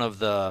were none of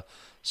the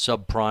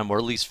subprime, or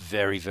at least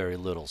very, very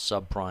little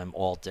subprime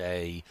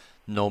Alt-A,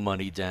 no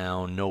money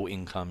down, no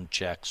income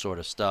check sort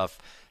of stuff.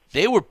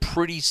 They were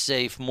pretty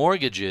safe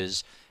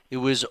mortgages. It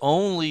was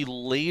only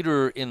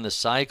later in the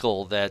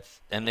cycle that,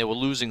 and they were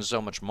losing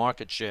so much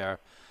market share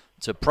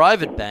to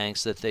private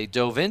banks, that they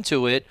dove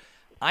into it.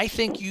 I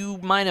think you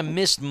might have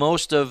missed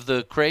most of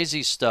the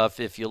crazy stuff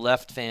if you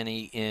left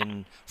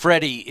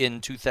Freddie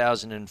in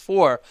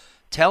 2004.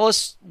 Tell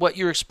us what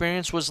your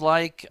experience was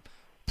like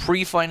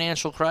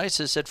pre-financial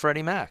crisis at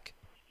Freddie Mac.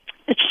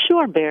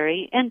 Sure,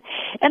 Barry. And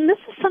this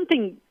is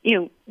something,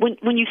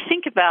 when you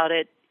think about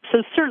it,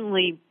 so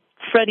certainly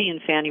Freddie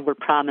and Fannie were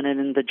prominent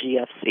in the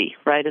GFC,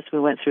 right, as we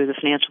went through the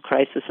financial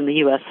crisis in the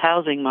U.S.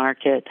 housing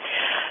market.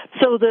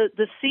 So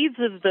the seeds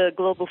of the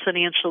global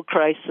financial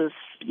crisis,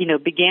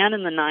 began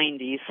in the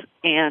 90s.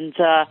 And,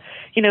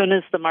 and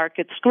as the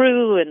markets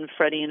grew and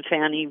Freddie and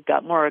Fannie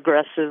got more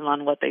aggressive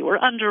on what they were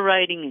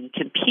underwriting and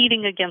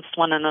competing against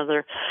one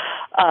another,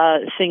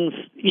 things,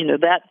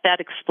 that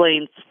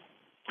explains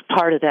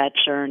part of that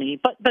journey.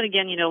 But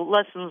again,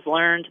 lessons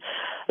learned,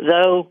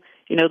 though,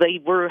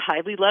 they were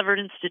highly levered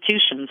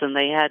institutions and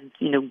they had,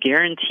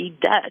 guaranteed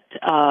debt,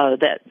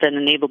 that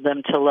enabled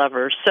them to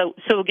lever.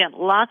 So again,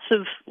 lots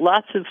of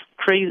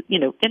crazy,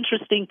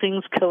 interesting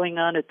things going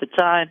on at the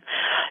time.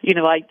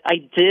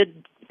 I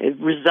did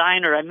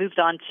resign, or I moved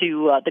on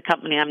to the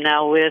company I'm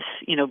now with,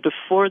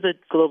 before the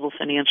global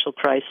financial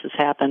crisis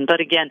happened.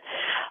 But again,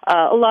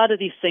 a lot of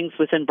these things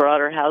within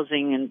broader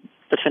housing and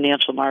the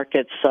financial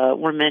markets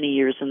were many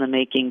years in the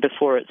making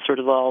before it sort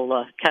of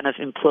all kind of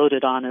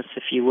imploded on us,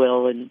 if you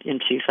will, in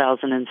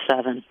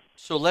 2007.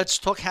 So let's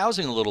talk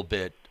housing a little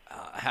bit.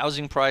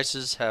 Housing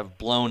prices have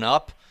blown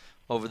up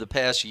over the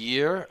past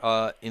year,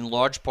 in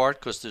large part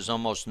because there's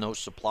almost no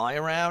supply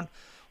around.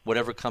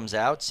 Whatever comes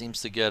out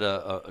seems to get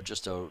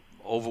just a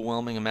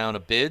overwhelming amount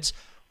of bids.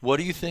 What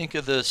do you think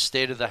of the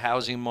state of the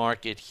housing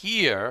market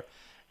here,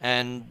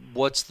 and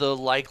what's the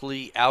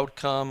likely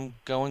outcome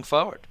going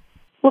forward?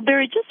 Well,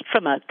 Barry, just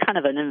from a kind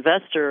of an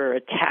investor or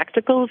a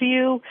tactical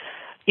view,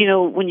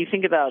 when you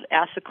think about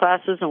asset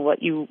classes and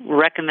what you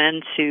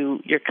recommend to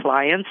your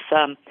clients,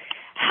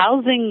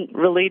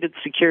 housing-related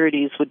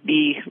securities would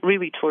be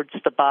really towards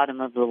the bottom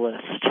of the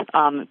list.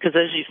 Because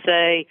as you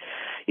say,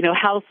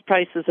 house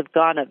prices have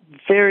gone up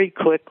very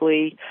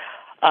quickly.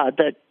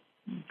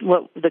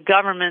 The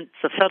government,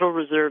 the Federal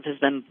Reserve, has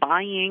been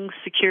buying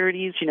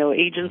securities,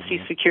 agency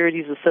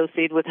securities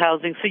associated with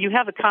housing. So you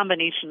have a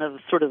combination of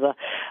sort of a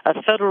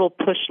federal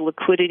push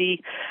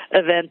liquidity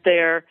event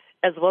there,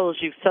 as well as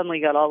you've suddenly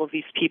got all of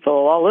these people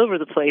all over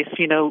the place,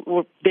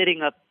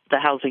 bidding up the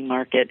housing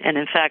market. And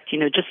in fact,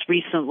 just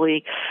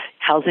recently,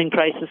 housing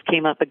prices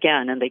came up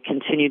again, and they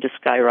continue to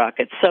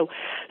skyrocket. So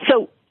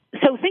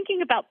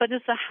thinking about, but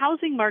is the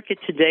housing market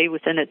today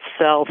within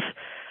itself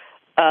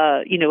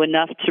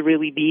enough to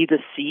really be the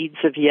seeds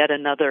of yet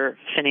another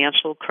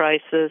financial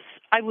crisis?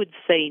 I would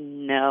say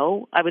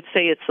no. I would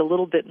say it's a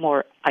little bit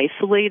more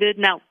isolated.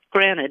 Now,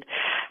 granted,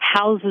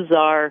 houses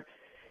are,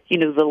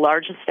 the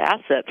largest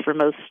asset for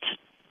most,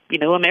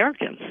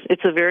 Americans.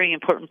 It's a very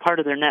important part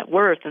of their net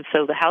worth, and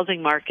so the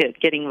housing market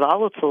getting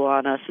volatile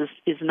on us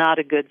is not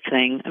a good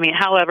thing. I mean,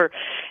 however,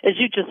 as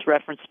you just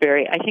referenced,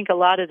 Barry, I think a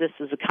lot of this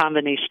is a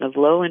combination of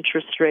low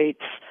interest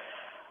rates,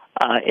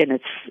 and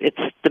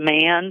it's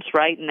demand.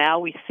 Right now,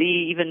 we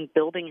see even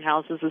building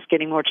houses is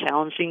getting more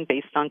challenging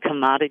based on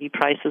commodity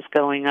prices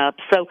going up.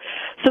 So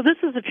this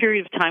is a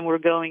period of time we're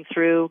going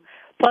through.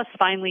 Plus,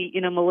 finally,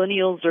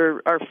 millennials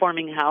are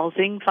forming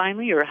housing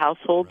finally, or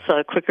households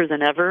quicker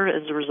than ever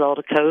as a result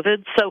of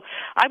COVID. So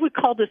I would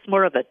call this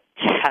more of a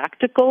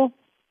tactical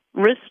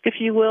risk, if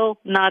you will,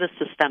 not a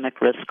systemic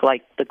risk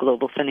like the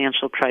global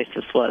financial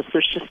crisis was.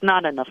 There's just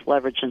not enough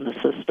leverage in the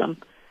system.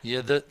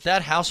 Yeah,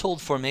 that household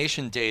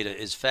formation data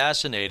is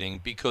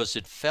fascinating because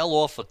it fell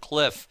off a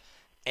cliff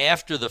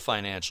after the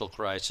financial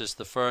crisis.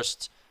 The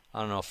first,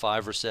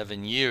 5 or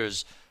 7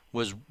 years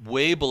was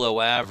way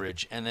below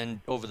average. And then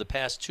over the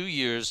past 2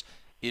 years,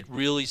 it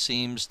really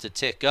seems to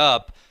tick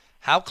up.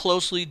 How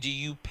closely do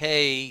you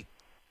pay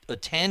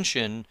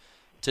attention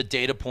to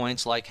data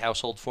points like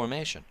household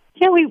formation?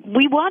 Yeah,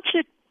 we watch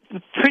it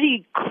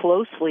pretty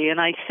closely.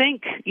 And I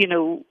think,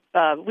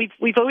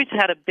 we've always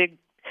had a big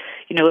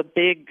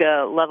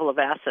level of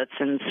assets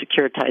in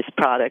securitized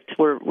product.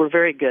 We're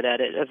very good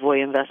at it,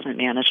 Avoya Investment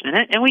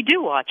Management, and we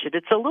do watch it.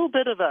 It's a little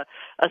bit of a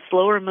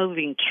slower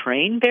moving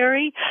train,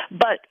 Barry,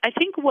 but I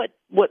think what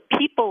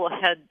people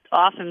had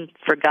often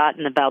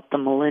forgotten about the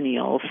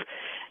millennials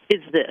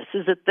is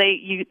that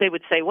they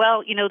would say,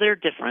 well, they're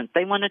different.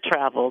 They want to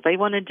travel. They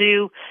want to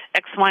do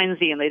X, Y, and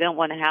Z, and they don't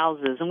want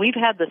houses. And we've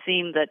had the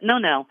theme that,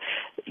 no,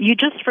 you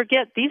just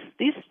forget these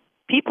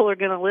people are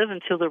going to live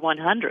until their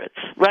 100s,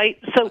 right?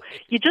 So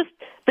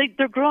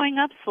they're growing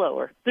up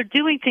slower. They're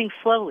doing things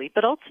slowly.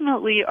 But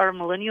ultimately, are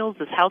millennials,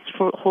 is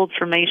household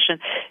formation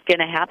going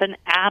to happen?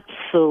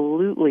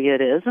 Absolutely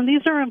it is. And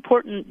these are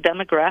important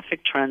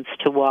demographic trends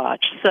to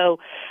watch. So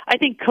I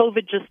think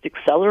COVID just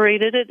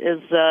accelerated it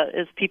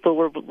as people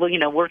were,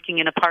 working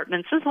in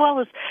apartments, as well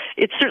as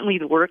it's certainly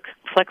the work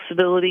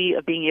flexibility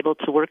of being able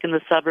to work in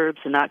the suburbs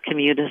and not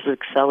commute has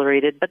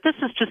accelerated. But this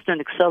is just an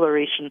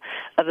acceleration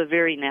of a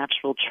very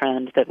natural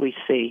trend that we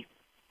see.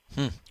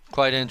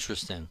 Quite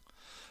interesting.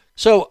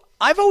 So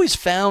I've always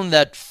found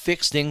that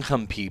fixed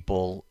income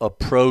people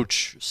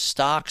approach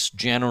stocks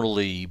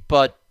generally,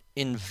 but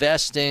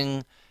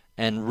investing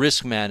and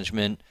risk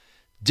management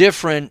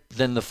different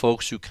than the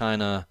folks who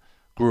kind of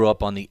grew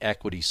up on the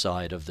equity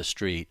side of the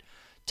street.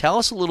 Tell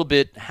us a little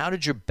bit, how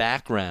did your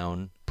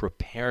background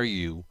prepare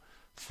you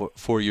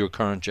for your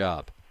current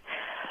job?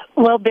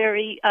 Well,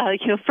 Barry,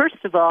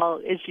 first of all,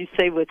 as you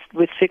say, with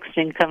fixed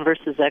income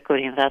versus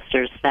equity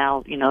investors,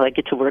 now, I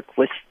get to work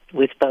with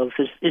both.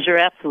 Is you're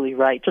absolutely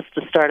right. Just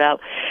to start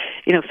out,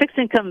 fixed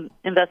income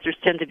investors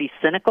tend to be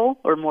cynical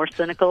or more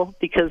cynical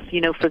because,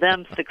 for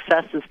them,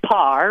 success is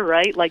par,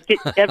 right? Like get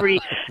every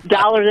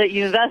dollar that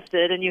you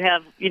invested and you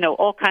have,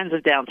 all kinds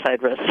of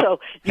downside risks. So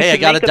hey, I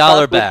got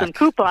 $1 back. With some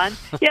coupon.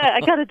 Yeah,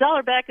 I got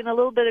 $1 back and a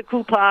little bit of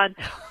coupon,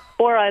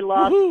 or I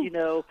lost,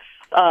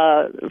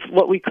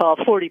 what we call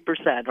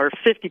 40% or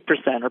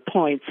 50% or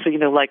points,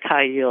 like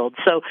high yield.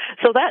 So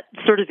that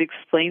sort of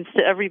explains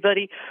to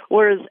everybody.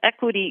 Whereas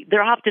equity,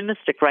 they're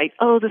optimistic, right?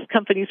 Oh, this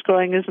company's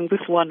growing, isn't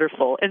this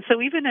wonderful? And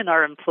so even in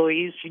our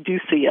employees, you do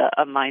see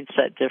a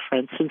mindset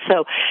difference. And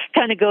so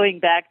kind of going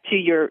back to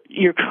your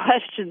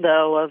question,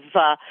 though, of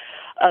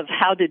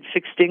how did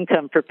fixed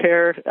income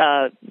prepare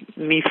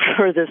me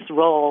for this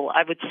role,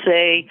 I would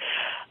say,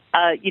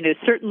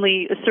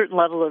 certainly a certain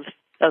level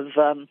of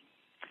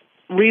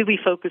really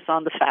focus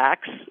on the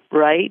facts,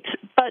 right?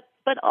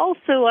 But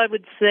also I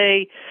would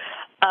say,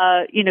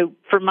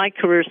 for my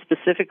career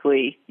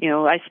specifically,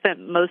 I spent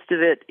most of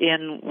it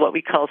in what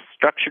we call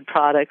structured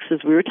products,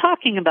 as we were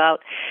talking about.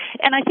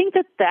 And I think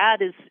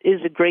that is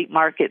a great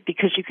market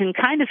because you can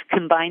kind of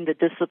combine the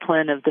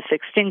discipline of the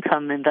fixed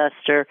income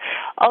investor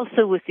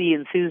also with the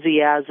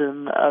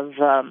enthusiasm of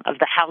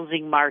the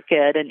housing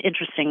market and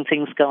interesting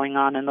things going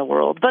on in the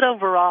world. But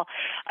overall,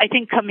 I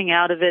think coming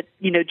out of it,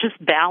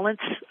 just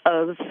balance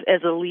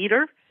as a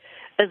leader.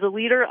 As a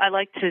leader, I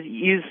like to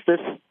use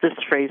this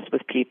phrase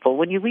with people.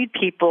 When you lead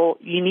people,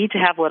 you need to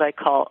have what I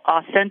call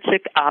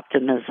authentic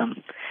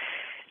optimism.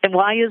 And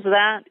why is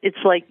that? It's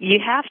like you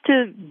have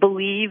to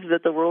believe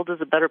that the world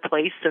is a better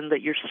place and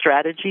that your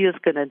strategy is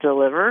going to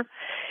deliver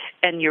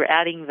and you're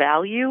adding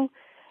value.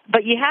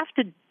 But you have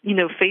to,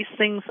 face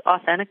things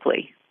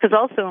authentically. Because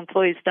also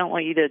employees don't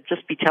want you to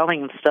just be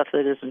telling them stuff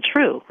that isn't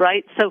true,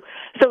 right? So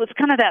it's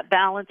kind of that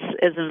balance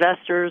as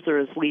investors or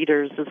as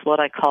leaders is what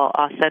I call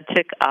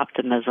authentic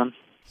optimism.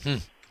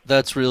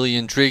 That's really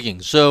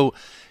intriguing. So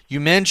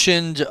you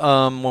mentioned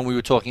when we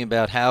were talking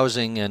about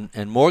housing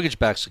and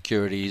mortgage-backed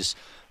securities,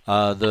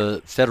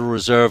 the Federal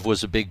Reserve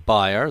was a big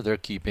buyer. They're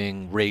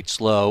keeping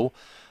rates low.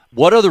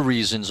 What other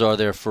reasons are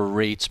there for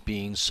rates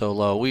being so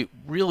low?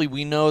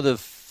 We know the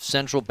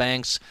central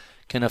banks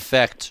can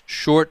affect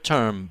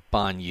short-term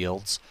bond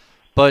yields,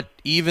 but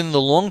even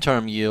the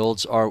long-term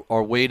yields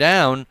are way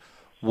down.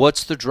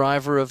 What's the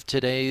driver of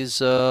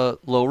today's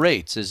low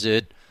rates? Is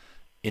it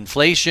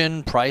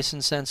inflation,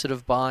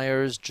 price-insensitive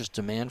buyers, just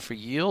demand for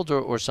yield,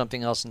 or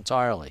something else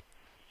entirely?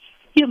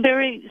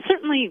 Barry,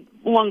 certainly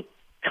one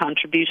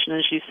contribution,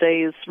 as you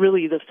say, is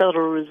really the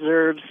Federal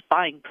Reserve's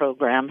buying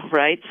program,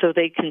 right? So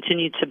they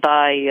continue to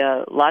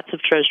buy lots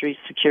of Treasury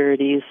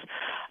securities,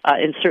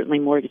 and certainly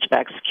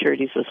mortgage-backed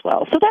securities as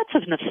well. So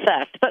that's an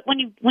effect. But when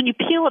you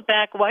peel it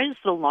back, why is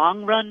the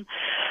long-run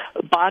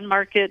bond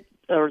market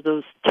or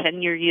those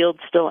 10-year yields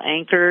still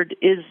anchored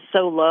is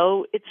so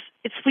low? It's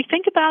we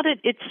think about it,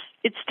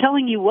 it's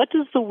telling you what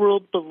does the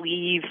world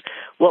believe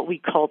what we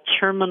call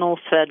terminal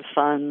Fed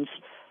funds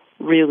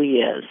really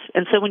is.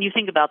 And so when you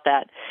think about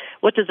that,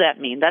 what does that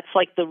mean? That's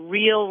like the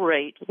real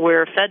rate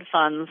where Fed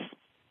funds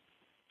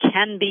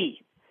can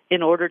be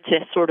in order to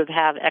sort of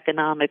have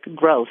economic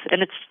growth.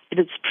 And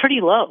it's pretty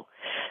low.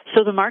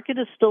 So the market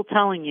is still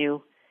telling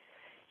you,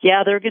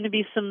 yeah, there are going to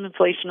be some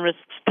inflation risks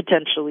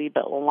potentially,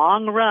 but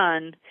long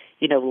run,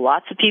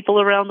 lots of people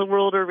around the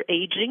world are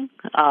aging.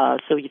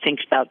 So you think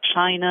about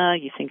China,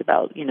 you think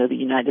about, the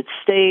United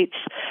States,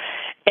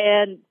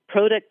 and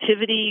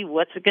productivity,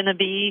 what's it going to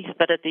be?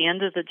 But at the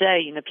end of the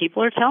day,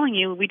 people are telling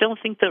you we don't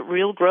think that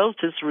real growth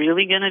is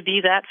really going to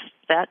be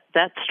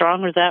that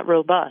strong or that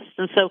robust.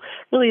 And so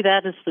really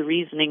that is the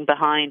reasoning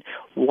behind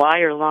why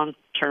are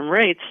long-term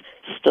rates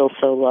still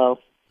so low.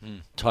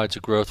 Tied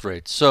to growth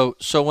rates. So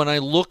when I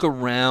look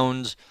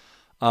around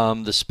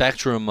the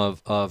spectrum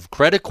of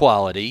credit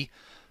quality,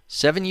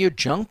 7-year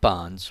junk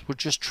bonds were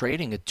just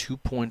trading at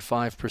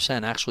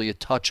 2.5%, actually a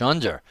touch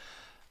under.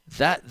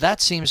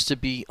 That seems to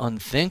be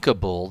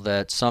unthinkable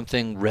that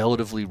something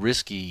relatively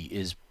risky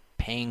is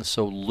paying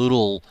so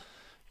little,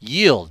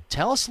 yield.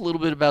 Tell us a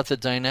little bit about the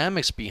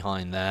dynamics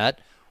behind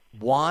that.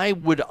 Why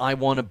would I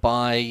want to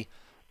buy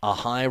a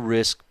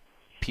high-risk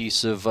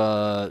piece of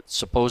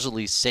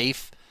supposedly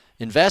safe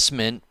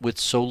investment with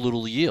so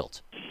little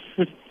yield?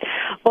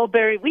 Well,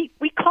 Barry,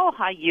 we call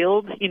high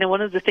yield,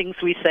 one of the things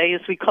we say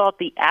is we call it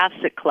the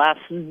asset class,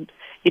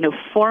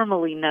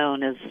 formerly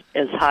known as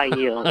high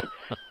yield.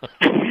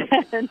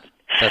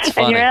 That's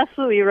funny. And you're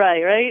absolutely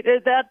right?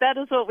 That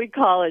is what we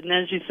call it. And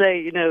as you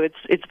say,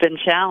 it's been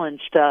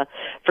challenged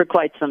for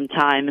quite some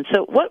time. And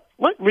so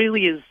what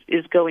really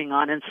is going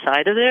on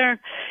inside of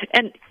there?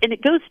 And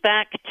it goes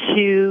back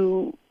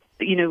to,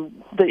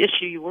 the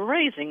issue you were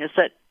raising is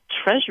that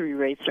Treasury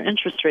rates or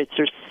interest rates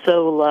are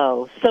so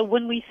low. So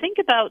when we think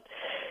about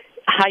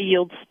high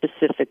yield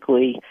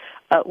specifically,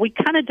 we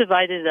kind of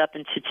divided it up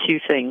into two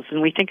things.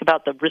 And we think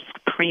about the risk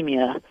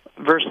premia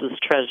versus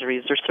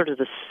Treasuries, or sort of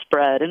the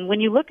spread. And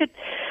when you look at,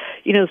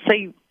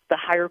 say, the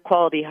higher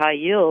quality high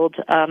yield,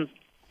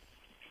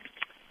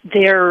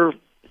 they're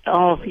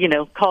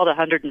called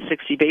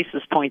 160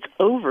 basis points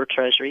over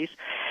Treasuries,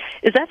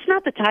 that's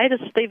not the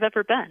tightest they've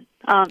ever been.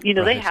 Right.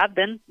 They have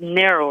been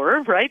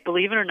narrower, right?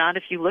 Believe it or not,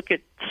 if you look at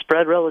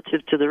spread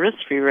relative to the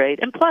risk-free rate.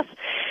 And plus,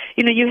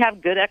 you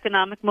have good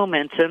economic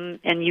momentum,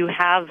 and you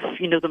have,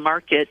 the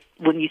market,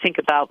 when you think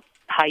about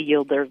high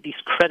yield, there are these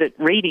credit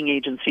rating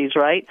agencies,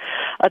 right,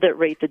 that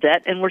rate the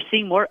debt, and we're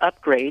seeing more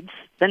upgrades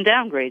than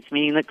downgrades,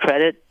 meaning the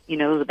credit,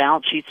 the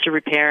balance sheets are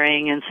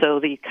repairing, and so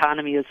the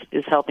economy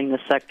is helping the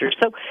sector.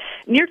 So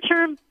near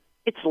term,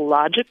 it's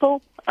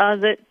logical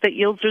that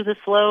yields are this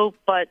low,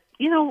 but,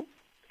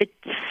 it's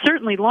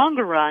certainly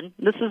longer run.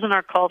 This isn't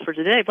our call for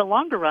today, but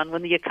longer run,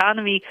 when the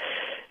economy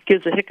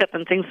gives a hiccup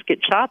and things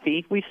get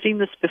choppy, we've seen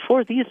this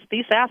before.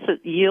 These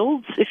asset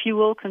yields, if you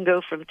will, can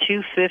go from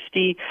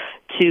 2.50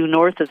 to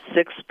north of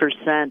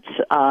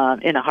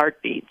 6% in a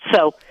heartbeat.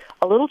 So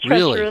a little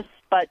treacherous, really?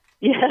 But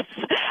yes,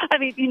 I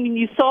mean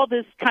you saw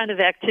this kind of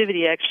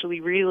activity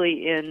actually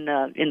really in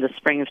the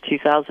spring of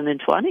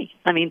 2020.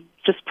 I mean,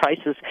 just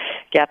prices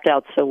gapped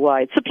out so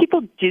wide. So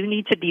people do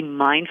need to be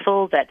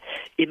mindful that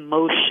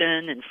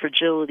emotion and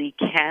fragility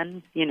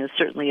can,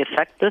 certainly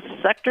affect this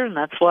sector, and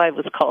that's why it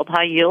was called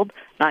high yield,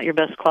 not your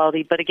best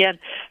quality. But again,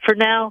 for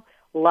now,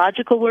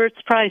 logical where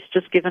it's priced,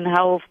 just given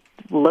how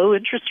low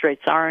interest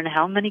rates are and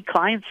how many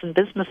clients and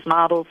business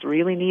models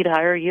really need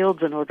higher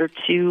yields in order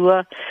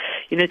to,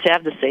 to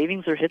have the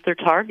savings or hit their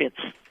targets.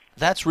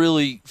 That's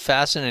really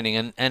fascinating,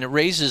 and it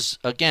raises,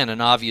 again,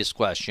 an obvious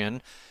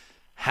question.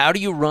 How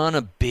do you run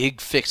a big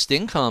fixed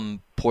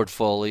income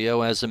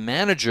portfolio as a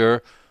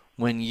manager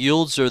when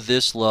yields are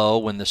this low,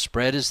 when the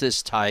spread is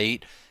this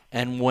tight,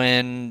 and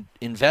when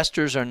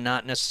investors are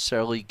not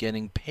necessarily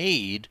getting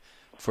paid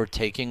for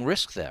taking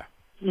risk there?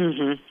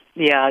 Mm-hmm.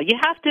 Yeah, you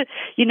have to,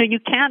 you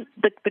can't,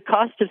 the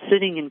cost of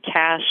sitting in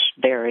cash,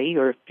 Barry,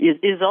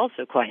 is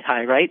also quite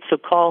high, right? So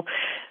call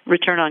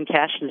return on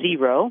cash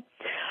zero.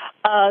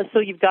 So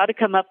you've got to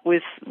come up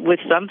with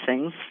some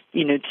things,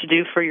 to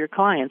do for your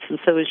clients. And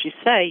so as you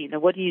say,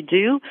 what do?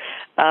 You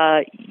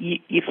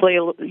fly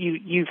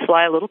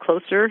a little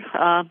closer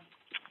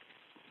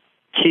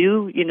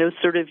to,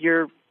 sort of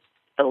your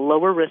a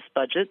lower risk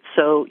budget,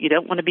 so you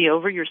don't want to be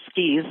over your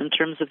skis in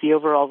terms of the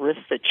overall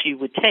risk that you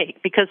would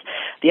take, because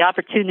the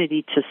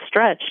opportunity to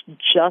stretch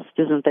just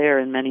isn't there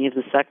in many of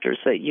the sectors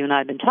that you and I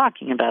have been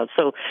talking about.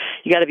 So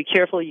you got to be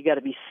careful. You got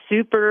to be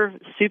super,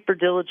 super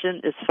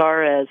diligent as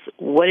far as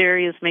what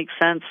areas make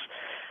sense,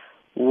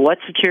 what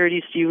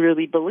securities do you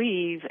really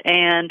believe,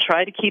 and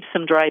try to keep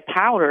some dry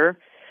powder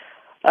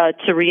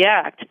to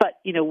react. But,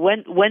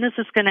 when is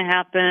this going to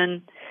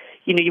happen?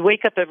 You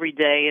wake up every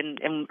day,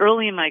 and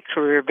early in my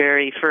career,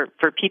 Barry,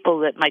 for people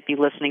that might be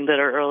listening that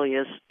are early,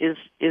 is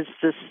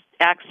this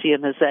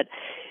axiom is that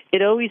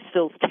it always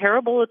feels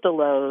terrible at the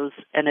lows,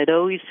 and it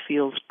always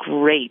feels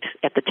great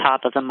at the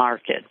top of the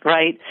market,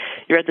 right?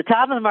 You're at the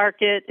top of the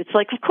market, it's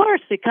like, of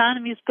course, the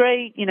economy is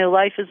great,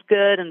 life is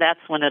good, and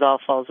that's when it all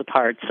falls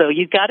apart. So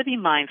you've got to be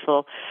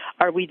mindful.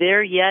 Are we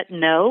there yet?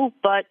 No,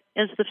 but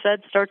as the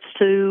Fed starts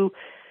to,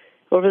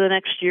 over the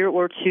next year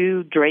or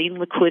two, drain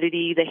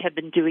liquidity, they have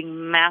been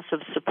doing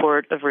massive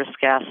support of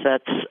risk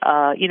assets.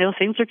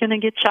 Things are going to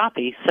get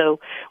choppy.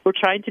 So we're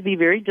trying to be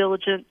very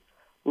diligent,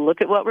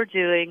 look at what we're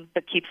doing,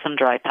 but keep some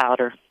dry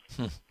powder.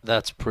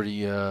 That's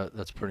pretty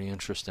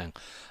interesting.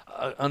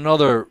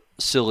 Another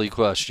silly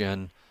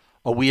question.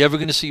 Are we ever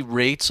going to see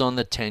rates on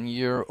the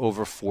 10-year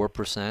over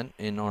 4%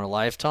 in our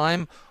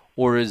lifetime?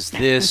 Or is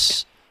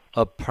this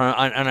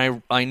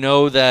I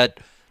know that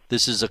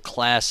this is a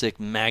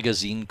classic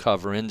magazine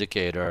cover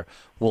indicator.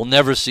 We'll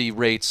never see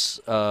rates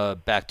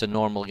back to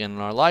normal again in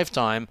our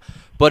lifetime,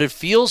 but it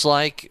feels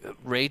like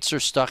rates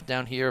are stuck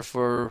down here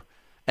for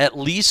at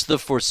least the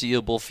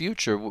foreseeable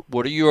future.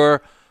 What are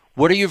your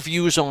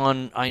views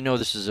on? I know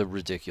this is a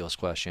ridiculous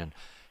question.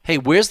 Hey,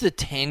 where's the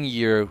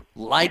 10-year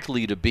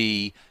likely to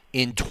be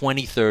in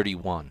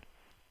 2031?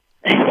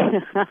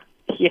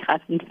 Yeah,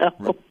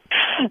 no.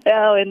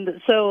 Oh,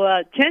 and so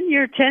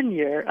 10-year.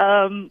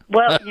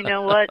 Well, you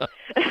know what?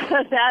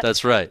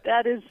 That's right.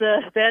 That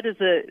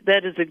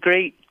is a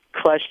great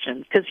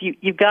question, because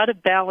you've got to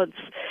balance,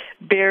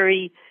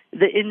 Barry,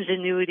 the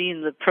ingenuity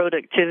and the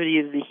productivity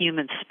of the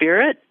human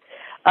spirit,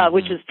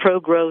 which is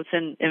pro-growth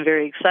and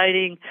very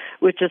exciting,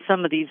 with just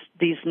some of these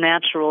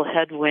natural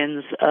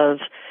headwinds of,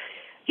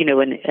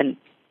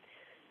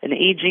 an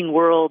aging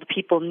world,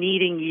 people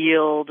needing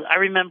yield. I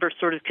remember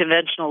sort of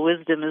conventional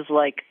wisdom is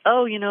like,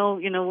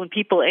 when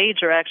people age,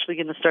 are actually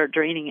going to start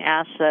draining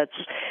assets,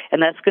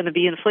 and that's going to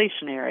be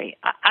inflationary.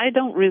 I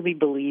don't really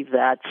believe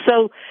that.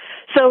 So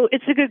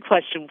it's a good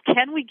question.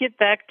 Can we get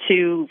back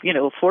to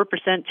 4%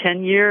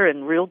 10-year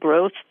and real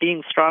growth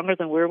being stronger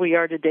than where we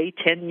are today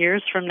 10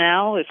 years from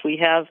now? If we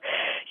have,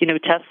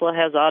 Tesla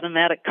has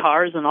automatic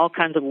cars and all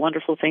kinds of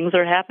wonderful things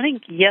are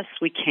happening, yes,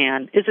 we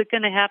can. Is it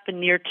going to happen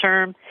near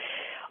term?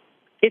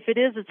 If it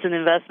is, it's an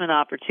investment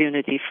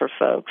opportunity for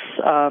folks,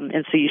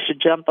 and so you should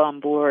jump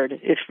on board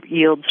if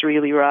yields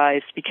really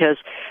rise, because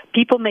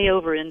people may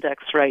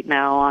over-index right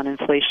now on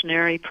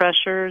inflationary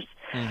pressures.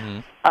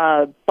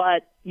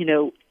 But,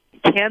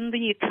 can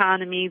the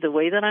economy, the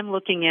way that I'm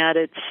looking at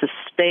it,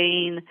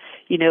 sustain,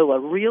 a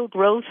real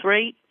growth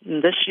rate?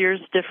 And this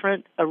year's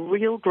different, a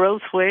real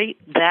growth rate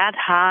that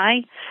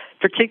high,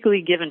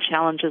 particularly given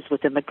challenges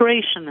with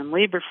immigration and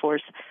labor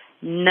force?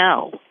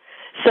 No.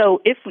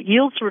 So if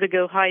yields were to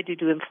go high due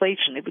to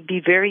inflation, it would be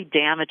very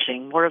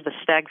damaging, more of a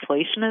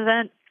stagflation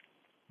event,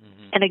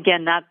 and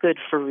again, not good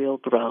for real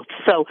growth.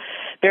 So,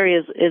 Barry,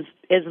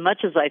 as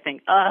much as I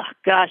think,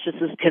 this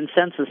is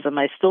consensus, am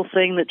I still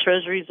saying that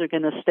treasuries are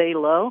going to stay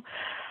low?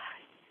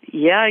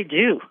 Yeah, I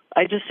do.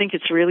 I just think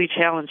it's really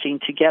challenging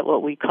to get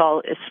what we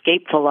call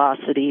escape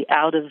velocity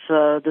out of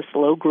this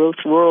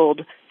low-growth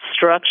world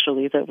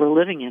structurally that we're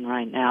living in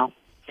right now.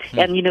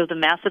 And, the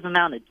massive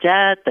amount of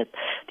debt that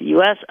the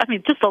U.S.,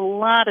 just a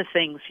lot of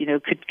things,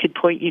 could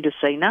point you to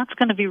say, now it's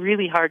going to be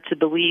really hard to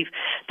believe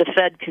the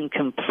Fed can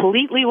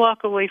completely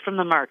walk away from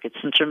the markets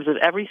in terms of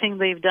everything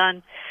they've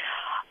done,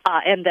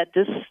 and that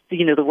this,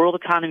 the world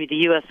economy,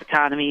 the U.S.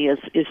 economy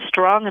is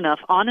strong enough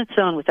on its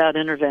own without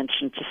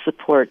intervention to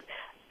support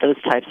those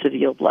types of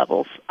yield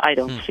levels. I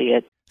don't see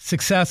it.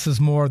 Success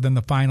is more than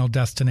the final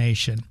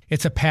destination.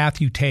 It's a path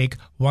you take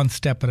one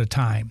step at a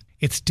time.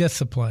 It's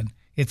discipline.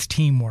 It's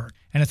teamwork.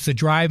 And it's the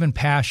drive and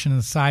passion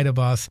inside of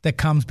us that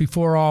comes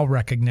before all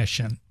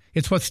recognition.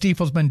 It's what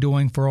Stifel's been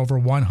doing for over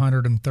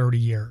 130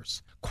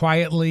 years.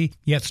 Quietly,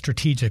 yet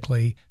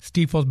strategically,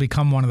 Stifel's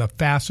become one of the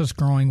fastest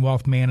growing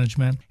wealth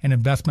management and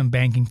investment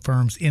banking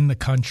firms in the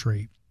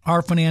country.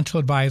 Our financial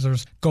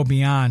advisors go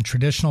beyond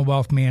traditional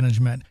wealth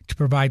management to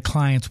provide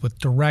clients with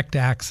direct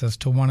access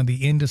to one of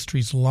the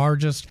industry's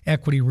largest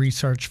equity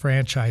research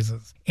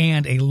franchises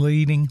and a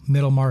leading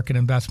middle market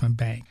investment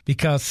bank,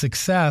 because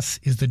success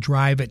is the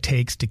drive it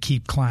takes to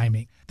keep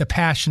climbing, the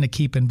passion to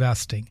keep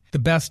investing, the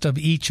best of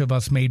each of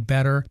us made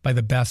better by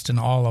the best in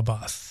all of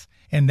us.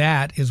 And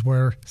that is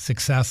where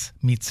success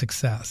meets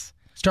success.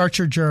 Start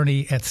your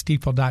journey at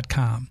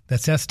Stifel.com.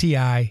 That's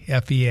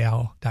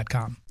STIFEL.com.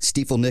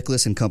 Stifel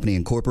Nicholas and Company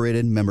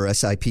Incorporated, member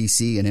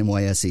SIPC and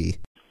NYSE.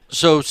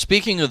 So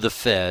speaking of the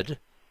Fed,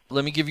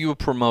 let me give you a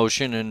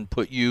promotion and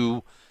put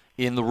you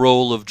in the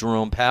role of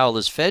Jerome Powell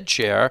as Fed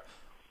chair.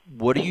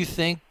 What do you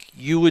think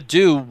you would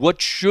do?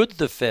 What should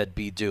the Fed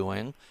be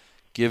doing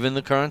given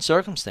the current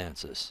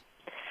circumstances?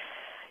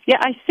 Yeah,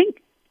 I think,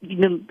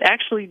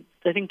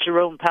 I think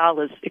Jerome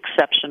Powell is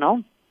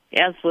exceptional,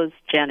 as was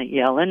Janet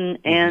Yellen,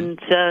 and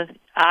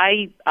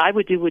I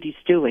would do what he's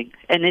doing.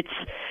 And it's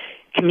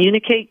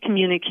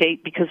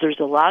communicate, because there's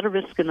a lot of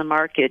risk in the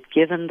market,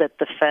 given that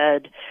the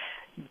Fed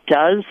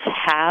does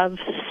have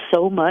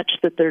so much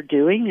that they're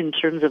doing in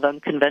terms of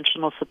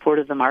unconventional support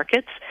of the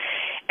markets.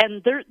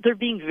 And they're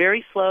being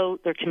very slow,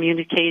 they're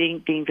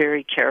communicating, being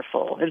very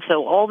careful. And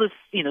so all this,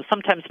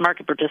 sometimes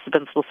market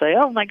participants will say,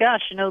 oh my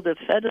gosh, the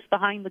Fed is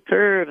behind the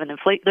curve and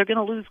they're going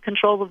to lose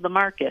control of the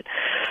market.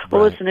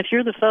 Well, listen, if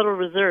you're the Federal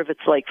Reserve,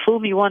 it's like fool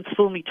me once,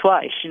 fool me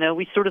twice.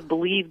 We sort of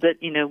believed that,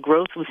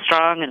 growth was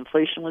strong and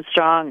inflation was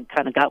strong and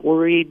kind of got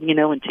worried,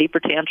 and taper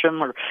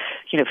tantrum or,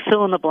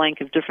 fill in the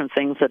blank of different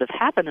things that have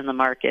happened in the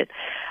market.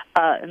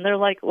 And they're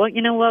like, well,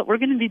 you know what? We're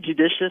going to be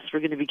judicious. We're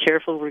going to be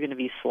careful. We're going to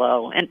be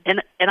slow. And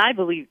I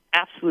believe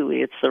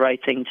absolutely it's the right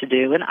thing to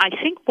do. And I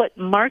think what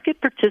market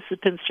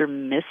participants are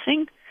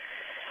missing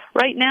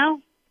right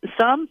now,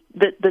 some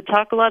that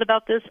talk a lot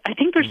about this, I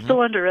think they're still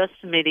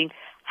underestimating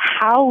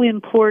how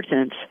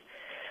important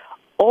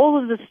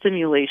all of the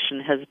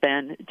stimulation has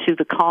been to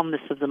the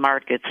calmness of the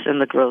markets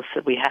and the growth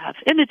that we have,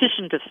 in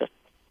addition to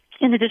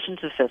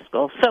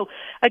fiscal. So,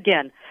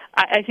 again,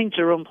 I think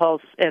Jerome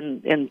Powell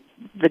and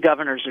the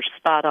governors are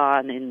spot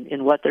on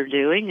in what they're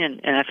doing,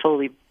 and I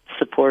fully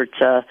support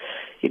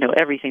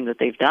everything that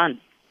they've done.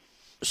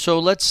 So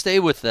let's stay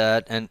with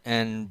that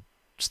and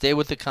stay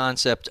with the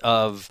concept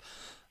of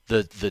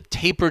the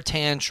taper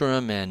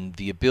tantrum and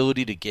the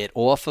ability to get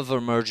off of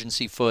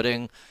emergency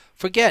footing.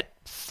 Forget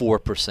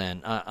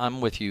 4%.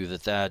 I'm with you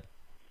that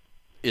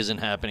isn't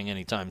happening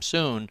anytime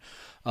soon,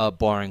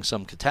 barring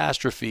some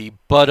catastrophe.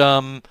 But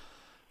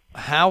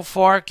how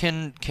far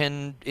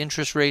can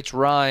interest rates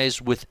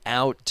rise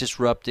without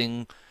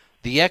disrupting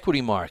the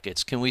equity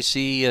markets. Can we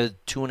see a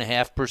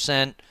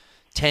 2.5%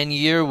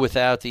 10-year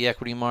without the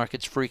equity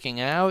markets freaking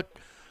out?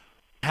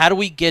 How do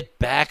we get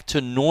back to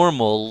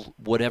normal,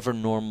 whatever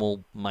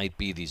normal might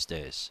be these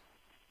days?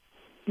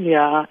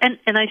 Yeah, and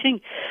I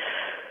think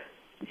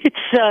it's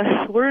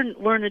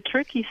we're in a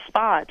tricky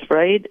spot,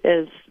 right?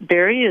 As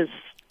Barry is,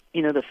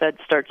 the Fed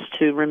starts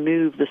to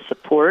remove the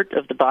support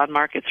of the bond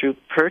market through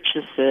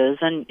purchases,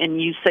 and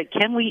you said,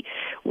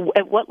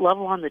 at what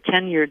level on the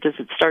 10-year does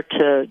it start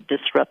to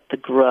disrupt the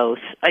growth?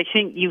 I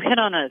think you hit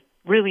on a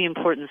really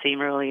important theme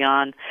early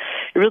on.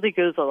 It really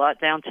goes a lot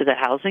down to the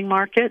housing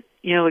market.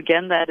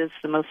 Again, that is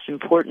the most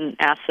important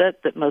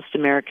asset that most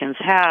Americans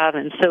have,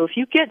 and so if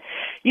you get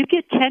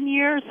 10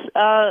 years,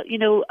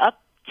 up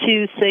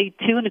to say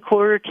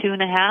 2.25,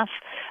 2.5,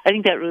 I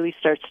think that really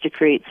starts to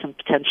create some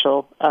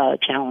potential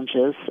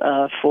challenges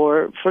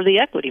for the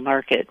equity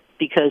market,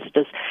 because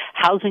does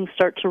housing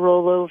start to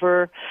roll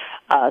over?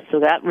 So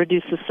that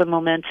reduces some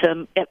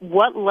momentum. At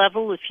what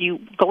level,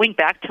 going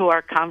back to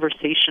our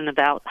conversation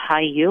about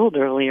high yield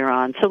earlier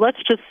on, so let's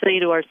just say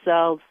to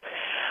ourselves,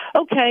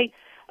 okay,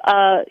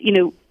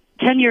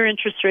 10-year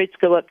interest rates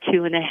go up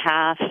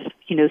 2.5,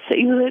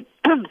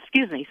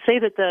 say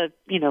that the,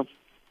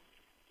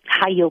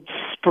 high yield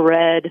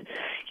spread,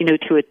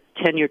 to a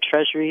 10-year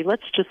treasury,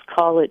 let's just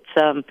call it,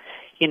 2%.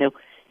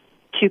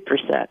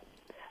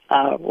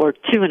 Or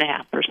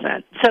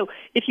 2.5%. So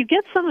if you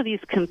get some of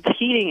these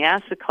competing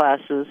asset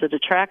classes at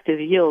attractive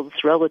yields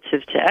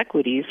relative to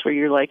equities, where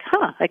you're like,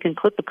 I can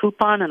clip a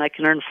coupon and I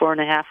can earn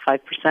 4.5%,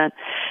 5%.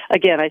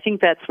 Again, I think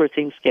that's where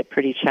things get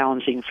pretty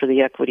challenging for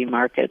the equity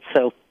market.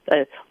 So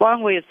a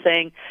long way of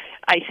saying,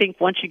 I think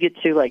once you get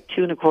to like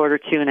 2.25,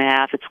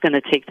 2.5, it's going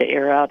to take the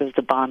air out of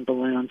the bond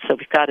balloon. So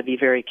we've got to be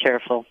very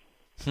careful.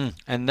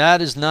 And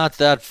that is not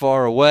that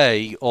far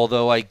away,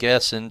 although I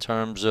guess in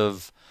terms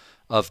of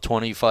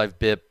 25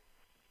 bip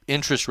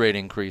interest rate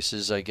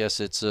increases, I guess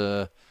it's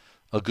a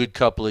good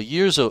couple of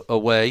years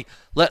away.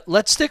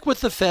 Let's stick with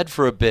the Fed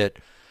for a bit.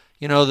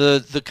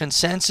 The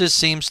consensus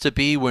seems to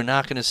be we're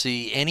not going to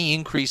see any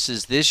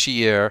increases this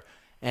year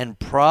and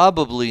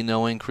probably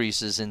no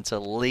increases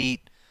until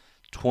late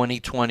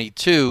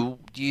 2022.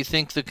 Do you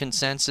think the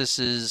consensus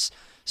is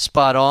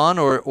spot on,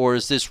 or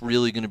is this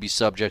really going to be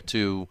subject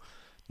to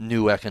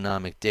new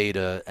economic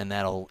data and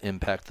that'll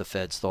impact the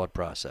Fed's thought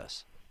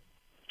process?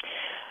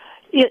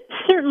 Yeah,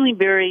 certainly,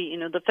 Barry.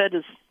 The Fed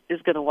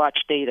is going to watch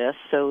data,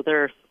 so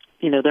they're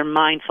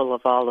mindful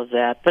of all of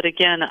that. But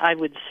again, I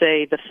would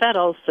say the Fed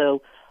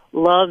also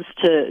has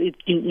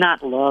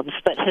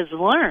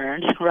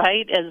learned,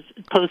 right, as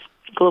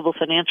post-global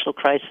financial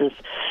crisis,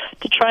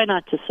 to try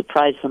not to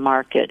surprise the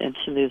market and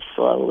to move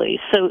slowly.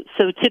 So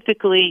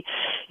typically,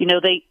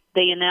 they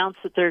announce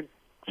that they're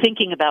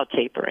thinking about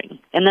tapering,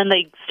 and then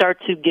they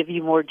start to give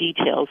you more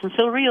details. And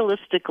so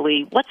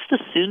realistically, what's the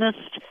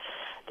soonest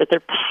that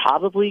they're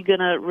probably going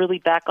to really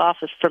back off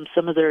from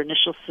some of their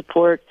initial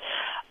support?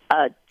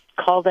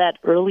 Call that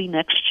early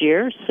next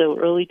year, so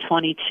early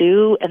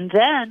 22. And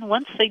then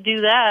once they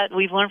do that,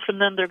 we've learned from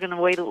them they're going to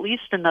wait at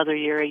least another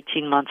year,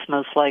 18 months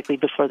most likely,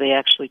 before they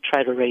actually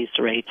try to raise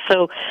rates.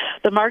 So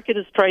the market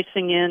is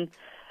pricing in,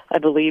 I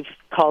believe,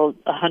 called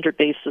 100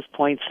 basis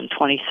points in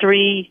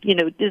 23.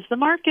 Is the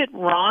market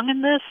wrong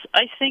in this?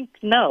 I think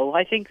no.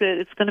 I think that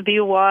it's going to be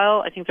a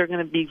while. I think they're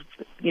going to be,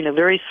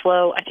 very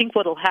slow. I think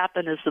what will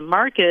happen is the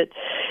market,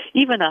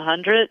 even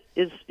 100,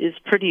 is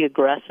pretty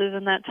aggressive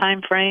in that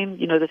time frame.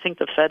 To think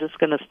the Fed is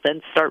going to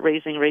then start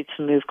raising rates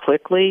and move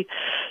quickly.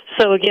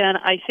 So again,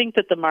 I think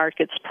that the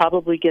market's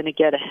probably going to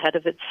get ahead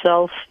of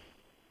itself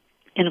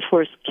in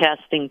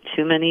forecasting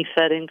too many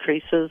Fed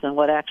increases and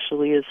what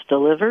actually is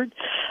delivered.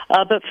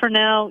 But for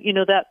now,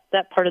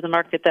 that part of the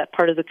market, that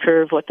part of the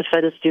curve, what the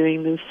Fed is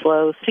doing, moves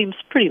slow, seems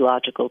pretty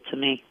logical to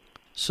me.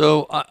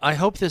 So I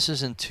hope this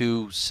isn't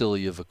too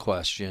silly of a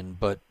question,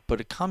 but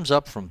it comes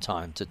up from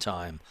time to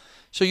time.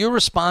 So you're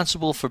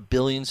responsible for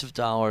billions of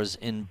dollars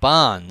in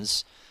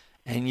bonds,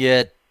 and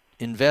yet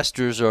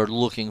investors are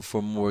looking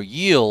for more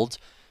yield.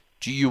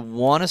 Do you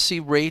want to see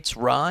rates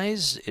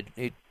rise?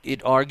 It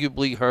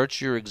arguably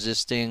hurts your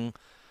existing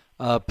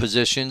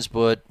positions,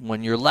 but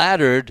when you're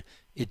laddered,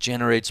 it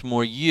generates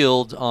more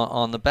yield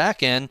on the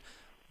back end.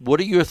 What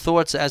are your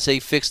thoughts as a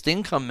fixed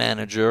income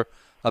manager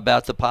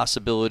about the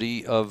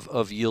possibility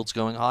of yields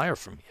going higher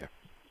from here?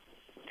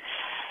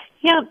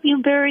 Yeah,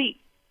 Barry,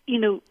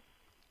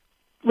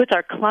 with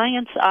our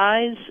clients'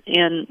 eyes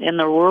and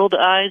the world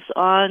eyes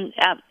on,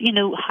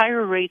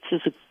 higher rates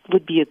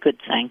would be a good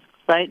thing,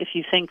 right? If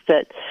you think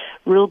that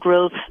real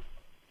growth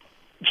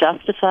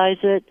justifies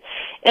it.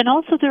 And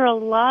also there are a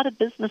lot of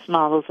business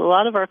models, a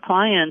lot of our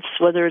clients,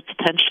 whether it's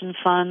pension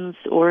funds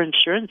or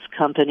insurance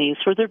companies,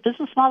 where their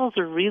business models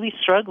are really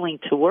struggling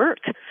to work,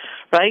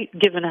 right,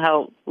 given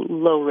how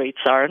low rates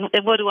are. And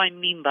what do I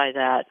mean by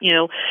that?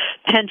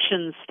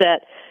 Pensions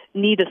that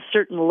need a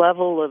certain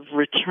level of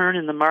return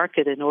in the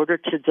market in order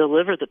to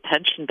deliver the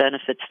pension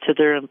benefits to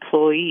their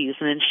employees.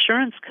 An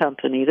insurance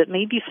company that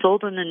maybe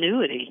sold an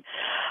annuity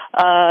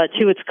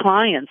to its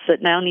clients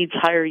that now needs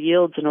higher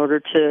yields in order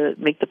to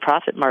make the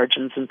profit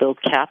margins and build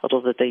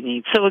capital that they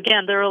need. So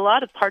again, there are a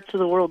lot of parts of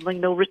the world,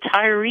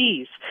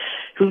 retirees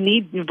who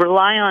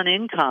rely on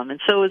income.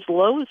 And so as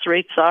low as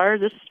rates are,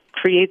 this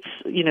creates,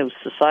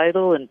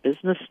 societal and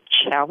business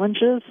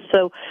challenges.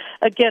 So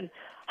again,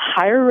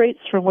 higher rates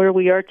from where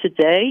we are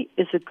today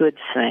is a good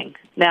thing.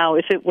 Now,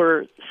 if it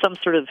were some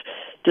sort of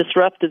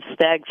disruptive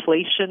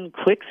stagflation,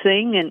 quick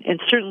thing, and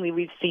certainly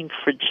we've seen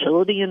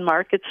fragility in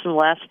markets in the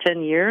last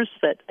 10 years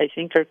that I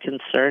think are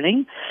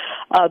concerning.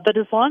 But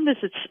as long as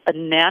it's a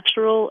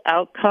natural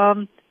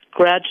outcome,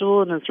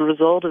 gradual, and as a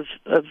result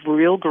of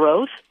real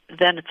growth,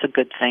 then it's a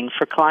good thing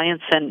for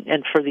clients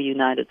and for the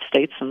United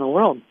States and the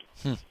world.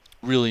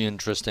 Really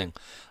interesting.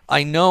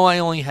 I know I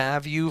only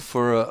have you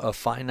for a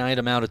finite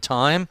amount of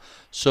time,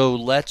 so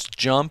let's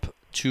jump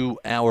to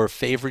our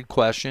favorite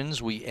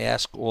questions we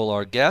ask all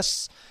our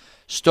guests.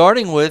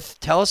 Starting with,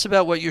 tell us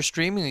about what you're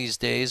streaming these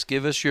days.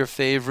 Give us your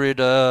favorite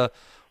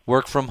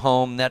work from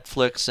home,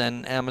 Netflix,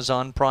 and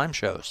Amazon Prime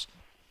shows.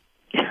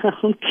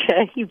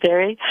 Okay,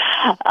 Barry.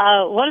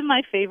 One of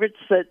my favorites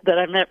that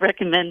I'm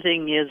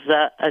recommending is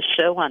a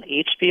show on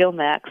HBO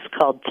Max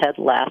called Ted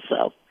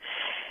Lasso.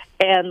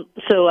 And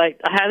so I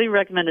highly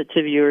recommend it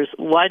to viewers.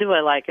 Why do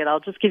I like it?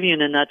 I'll just give you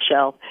in a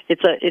nutshell.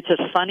 It's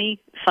a funny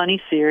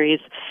series,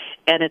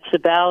 and it's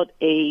about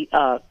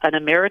an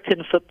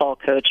American football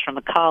coach from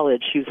a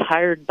college who's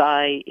hired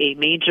by a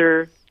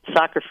major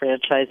soccer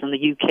franchise in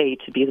the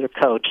UK to be their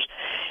coach.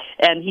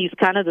 And he's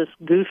kind of this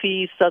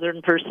goofy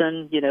Southern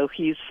person.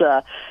 He's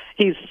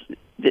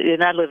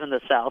and I live in the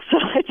South, so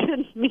I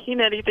didn't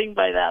mean anything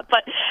by that.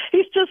 But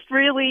he's just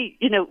really,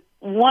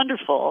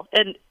 wonderful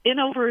and in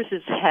over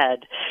his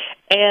head.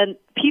 And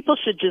people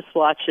should just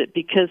watch it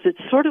because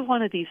it's sort of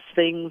one of these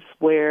things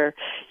where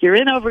you're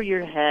in over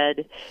your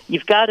head,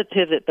 you've got to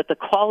pivot, but the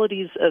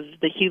qualities of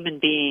the human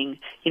being,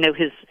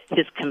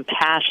 his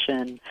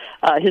compassion,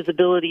 his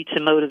ability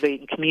to motivate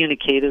and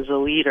communicate as a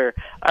leader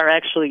are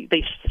actually,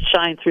 they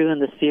shine through in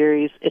the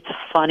series. It's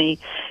funny.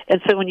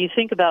 And so when you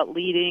think about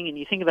leading and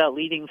you think about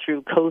leading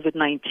through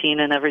COVID-19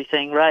 and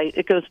everything, right,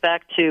 it goes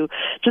back to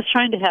just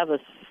trying to have a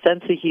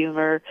sense of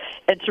humor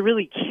and to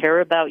really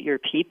care about your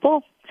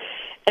people.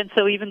 And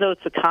so even though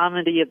it's a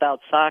comedy about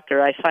soccer,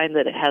 I find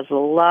that it has a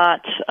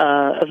lot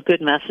of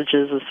good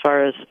messages as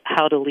far as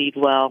how to lead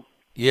well.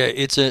 Yeah,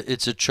 it's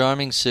a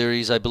charming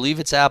series. I believe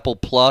it's Apple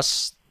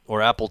Plus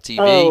or Apple TV.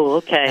 Oh,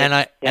 okay.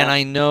 And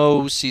I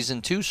know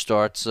season 2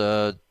 starts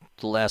the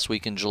last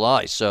week in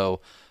July, so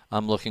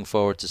I'm looking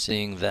forward to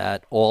seeing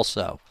that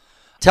also.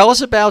 Tell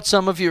us about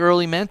some of your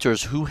early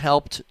mentors who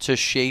helped to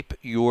shape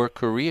your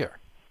career.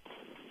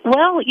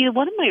 Well,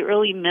 one of my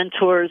early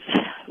mentors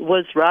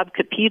was Rob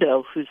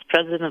Capito, who's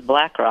president of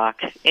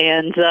BlackRock.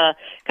 And kind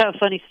of a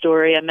funny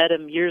story, I met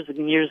him years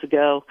and years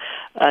ago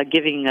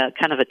giving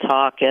kind of a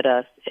talk at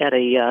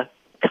a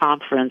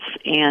conference.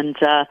 And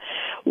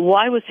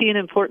why was he an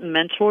important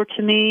mentor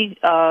to me?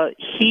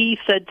 He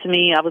said to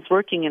me, I was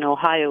working in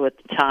Ohio at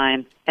the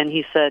time, and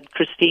he said,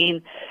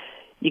 Christine,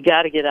 you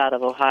got to get out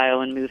of Ohio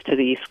and move to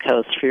the East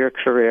Coast for your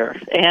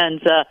career.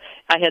 And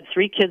I had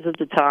 3 kids at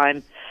the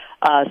time.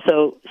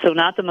 So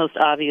not the most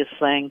obvious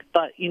thing,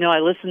 but, I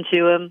listened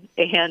to him,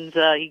 and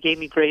he gave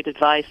me great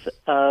advice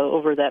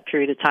over that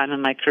period of time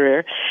in my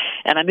career.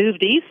 And I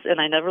moved east,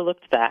 and I never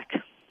looked back.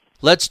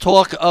 Let's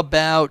talk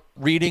about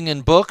reading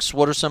and books.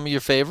 What are some of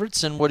your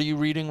favorites, and what are you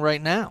reading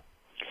right now?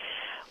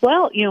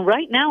 Well,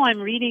 right now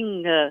I'm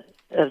reading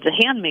The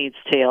Handmaid's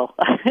Tale.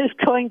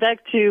 Going back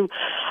to,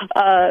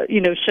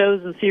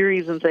 shows and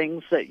series and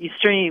things that you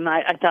stream,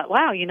 I thought,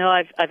 wow,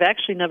 I've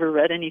actually never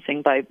read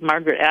anything by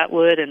Margaret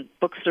Atwood, and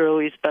books are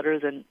always better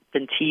than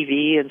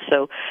TV, and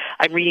so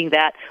I'm reading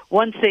that.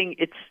 One thing,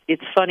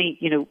 it's funny,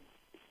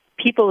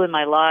 people in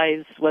my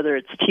lives, whether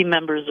it's team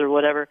members or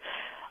whatever,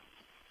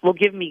 will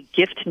gift me,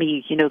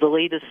 the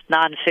latest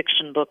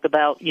nonfiction book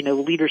about,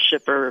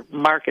 leadership or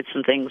markets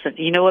and things. And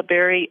you know what,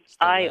 Barry?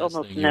 I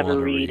almost never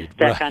read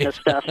that kind of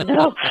stuff.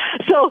 No.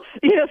 So,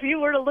 if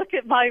you were to look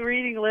at my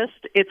reading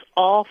list, it's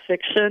all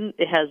fiction.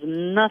 It has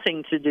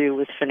nothing to do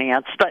with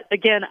finance. But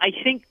again, I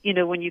think,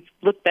 when you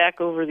look back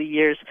over the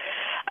years,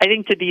 I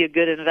think to be a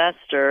good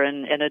investor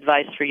and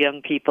advice for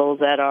young people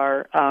that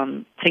are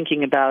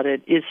thinking about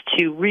it is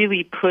to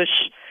really push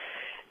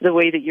the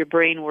way that your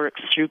brain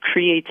works through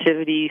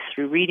creativity,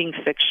 through reading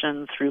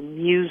fiction, through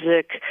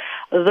music.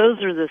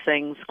 Those are the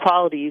things,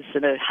 qualities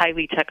in a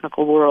highly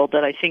technical world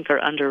that I think are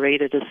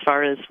underrated as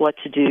far as what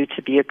to do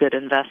to be a good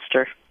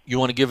investor. You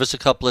want to give us a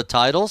couple of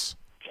titles?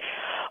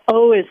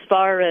 Oh, as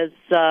far as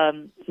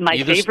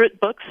my favorite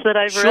books that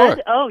I've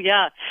read? Oh,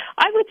 yeah.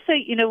 I would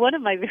say, one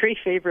of my very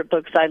favorite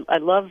books, I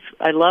love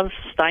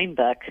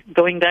Steinbeck,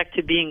 going back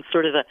to being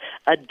sort of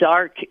a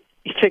dark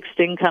fixed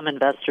income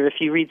investor, if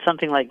you read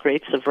something like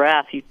Grapes of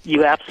Wrath,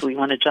 you absolutely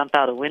want to jump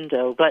out a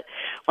window. But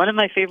one of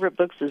my favorite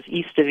books is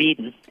East of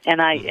Eden,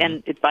 and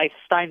it's by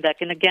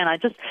Steinbeck. And again, I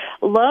just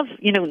love,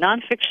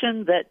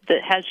 nonfiction that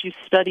has you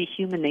study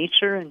human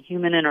nature and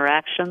human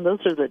interaction.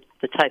 Those are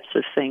the types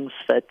of things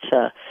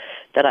that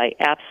I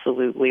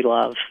absolutely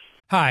love.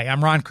 Hi,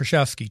 I'm Ron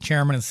Kraszewski,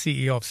 Chairman and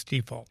CEO of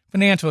Stifel.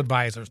 Financial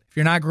advisors, if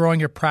you're not growing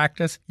your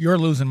practice, you're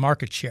losing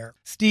market share.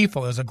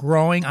 Stifel is a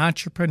growing,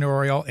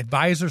 entrepreneurial,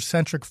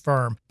 advisor-centric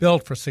firm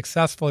built for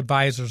successful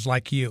advisors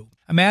like you.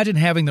 Imagine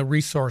having the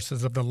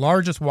resources of the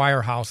largest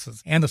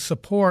wirehouses and the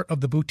support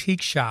of the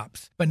boutique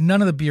shops, but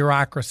none of the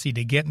bureaucracy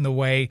to get in the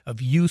way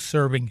of you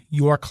serving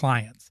your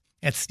clients.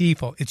 At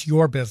Stifel, it's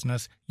your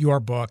business,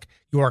 your book,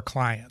 your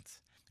clients.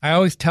 I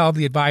always tell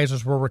the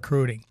advisors we're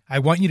recruiting, I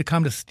want you to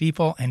come to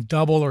Stifel and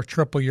double or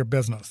triple your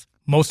business.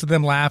 Most of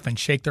them laugh and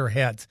shake their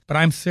heads, but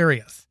I'm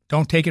serious.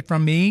 Don't take it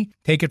from me.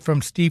 Take it from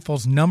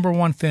Stifel's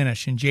 #1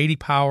 finish in J.D.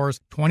 Power's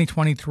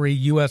 2023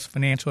 U.S.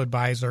 Financial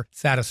Advisor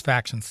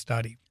Satisfaction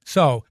Study.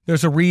 So,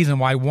 there's a reason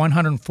why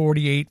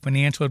 148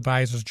 financial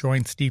advisors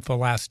joined Stifel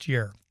last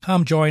year.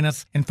 Come join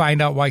us and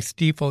find out why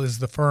Stifel is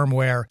the firm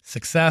where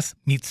success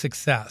meets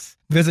success.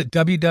 Visit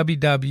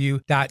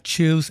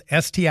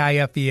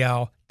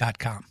www.choosestifel.com.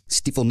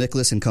 Stifel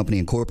Nicholas and Company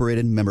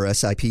Incorporated, member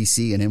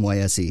SIPC and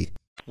NYSE.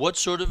 What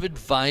sort of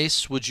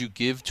advice would you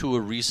give to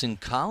a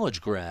recent college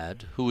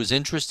grad who is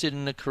interested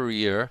in a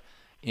career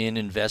in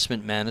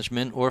investment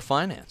management or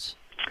finance?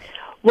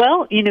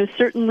 Well,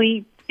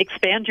 certainly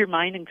expand your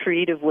mind in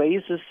creative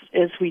ways,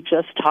 as we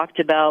just talked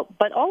about.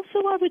 But also,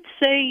 I would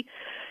say,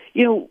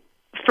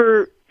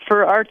 for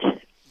our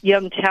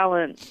young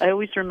talent, I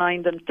always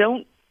remind them,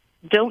 don't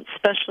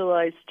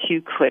specialize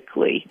too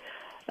quickly.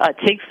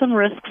 Take some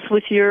risks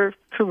with your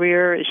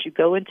career as you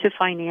go into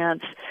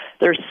finance.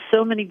 There's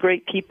so many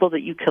great people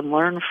that you can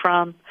learn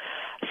from.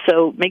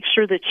 So make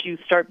sure that you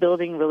start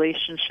building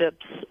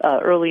relationships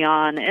early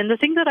on. And the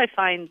thing that I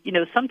find,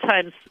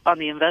 sometimes on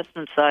the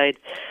investment side,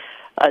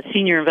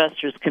 senior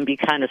investors can be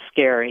kind of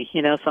scary.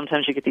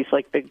 Sometimes you get these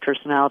big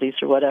personalities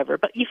or whatever.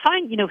 But you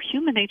find,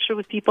 human nature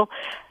with people,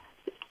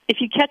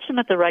 if you catch them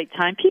at the right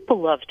time,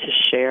 people love to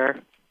share.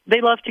 They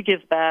love to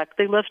give back.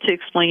 They love to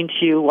explain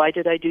to you, why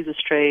did I do this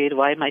trade?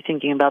 Why am I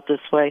thinking about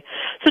this way?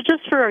 So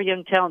just for our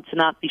young talent to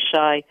not be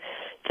shy,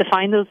 to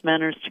find those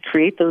mentors, to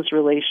create those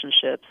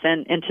relationships,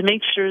 and to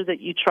make sure that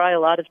you try a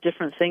lot of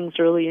different things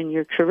early in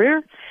your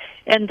career.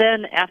 And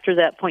then after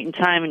that point in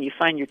time, when you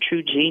find your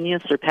true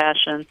genius or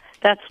passion,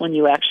 that's when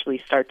you actually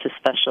start to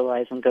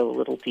specialize and go a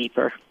little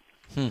deeper.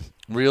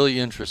 Really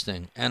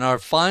interesting. And our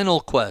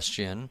final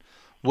question,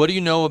 what do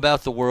you know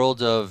about the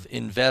world of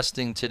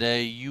investing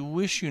today you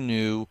wish you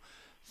knew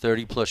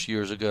 30-plus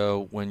years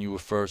ago when you were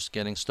first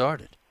getting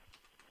started?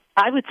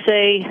 I would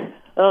say,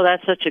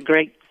 that's such a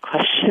great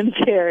question,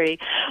 Terry.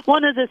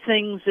 One of the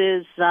things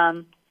is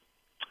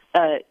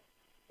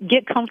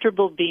get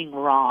comfortable being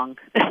wrong.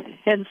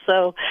 And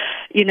so,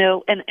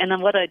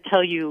 and what I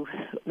tell you,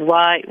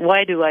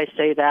 why do I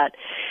say that,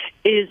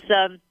 is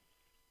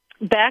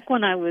back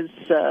when I was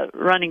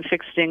running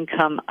fixed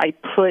income, I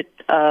put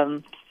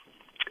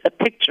a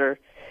picture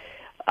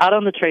out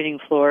on the trading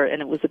floor,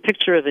 and it was a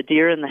picture of a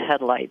deer in the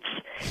headlights.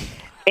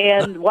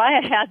 And why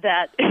I had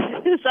that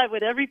is I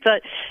would every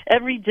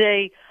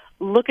day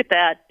look at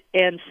that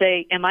and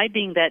say, am I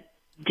being that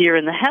deer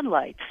in the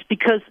headlights?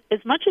 Because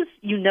as much as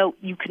you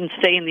can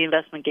say in the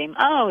investment game,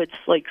 it's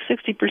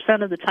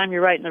 60% of the time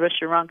you're right and the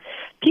rest you're wrong.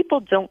 People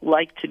don't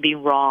like to be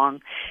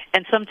wrong,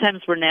 and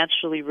sometimes we're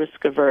naturally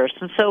risk averse.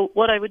 And so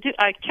what I would do,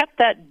 I kept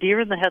that deer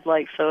in the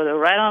headlight photo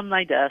right on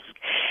my desk.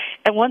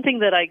 And one thing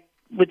that I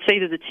would say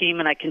to the team,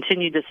 and I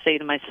continue to say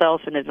to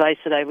myself, and advice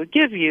that I would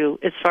give you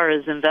as far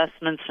as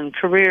investments and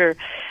career,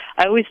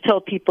 I always tell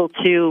people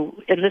to,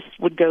 and this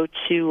would go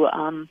to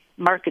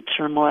market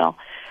turmoil,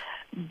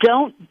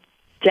 don't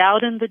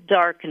doubt in the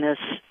darkness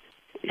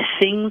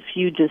things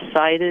you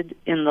decided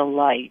in the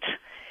light.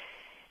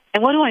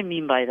 And what do I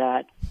mean by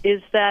that?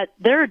 Is that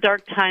there are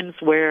dark times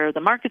where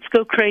the markets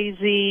go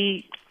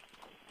crazy.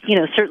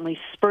 Certainly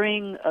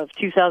spring of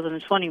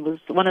 2020 was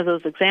one of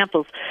those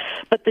examples.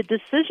 But the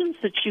decisions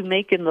that you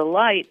make in the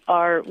light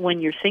are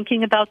when you're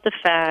thinking about the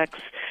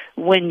facts,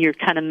 when you're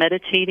kind of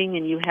meditating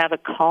and you have a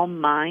calm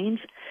mind.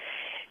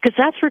 Because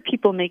that's where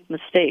people make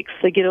mistakes.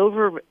 They get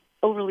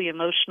overly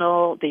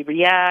emotional, they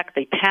react,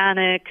 they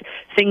panic,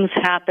 things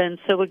happen.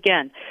 So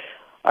again,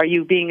 are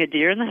you being a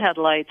deer in the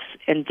headlights?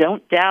 And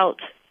don't doubt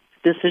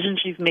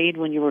decisions you've made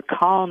when you were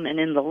calm and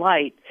in the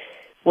light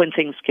when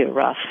things get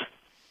rough.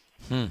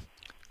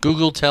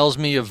 Google tells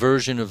me a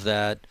version of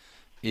that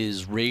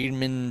is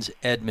Raymond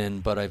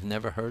Edmond, but I've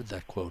never heard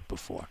that quote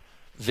before.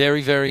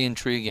 Very, very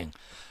intriguing.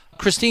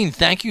 Christine,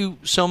 thank you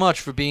so much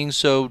for being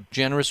so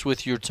generous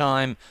with your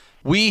time.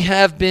 We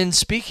have been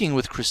speaking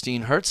with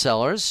Christine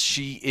Hurtsellers.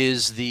 She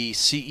is the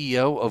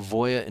CEO of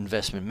Voya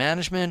Investment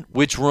Management,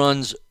 which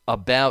runs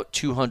about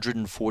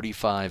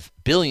 $245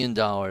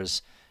 billion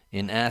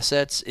in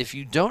assets. If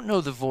you don't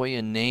know the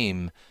Voya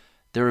name,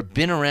 they've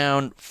been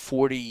around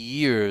 40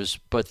 years,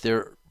 but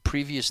they're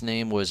previous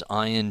name was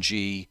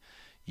ING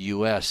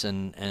US,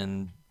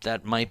 and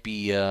that might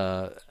be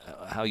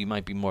how you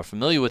might be more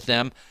familiar with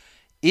them.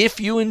 If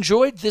you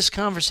enjoyed this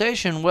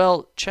conversation,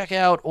 well, check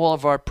out all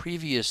of our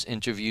previous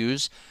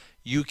interviews.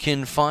 You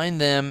can find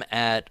them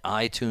at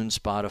iTunes,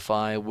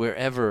 Spotify,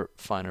 wherever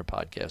finer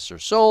podcasts are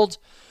sold.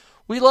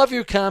 We love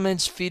your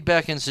comments,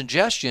 feedback, and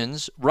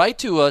suggestions. Write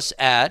to us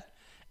at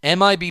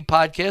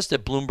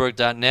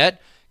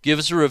mibpodcast@bloomberg.net. Give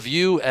us a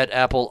review at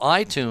Apple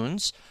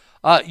iTunes.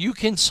 You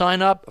can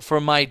sign up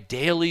for my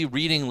daily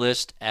reading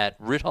list at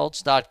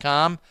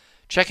ritholtz.com.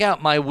 Check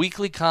out my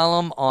weekly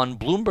column on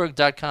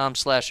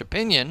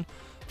bloomberg.com/opinion.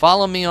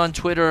 Follow me on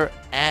Twitter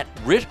at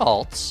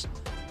ritholtz.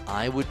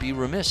 I would be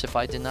remiss if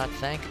I did not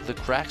thank the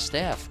crack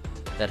staff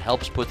that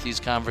helps put these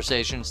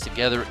conversations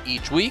together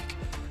each week.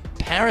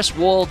 Paris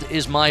Wald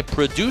is my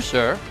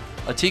producer.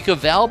 Atika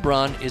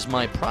Valbrun is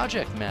my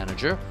project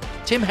manager.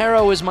 Tim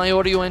Harrow is my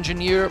audio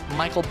engineer.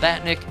 Michael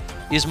Batnick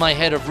is my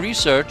head of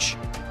research.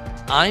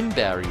 I'm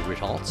Barry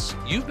Ritholtz.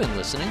 You've been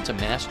listening to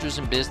Masters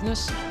in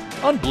Business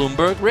on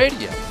Bloomberg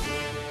Radio.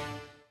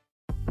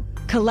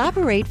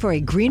 Collaborate for a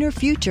greener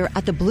future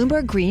at the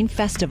Bloomberg Green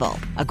Festival,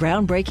 a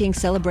groundbreaking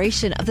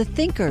celebration of the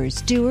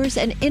thinkers, doers,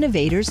 and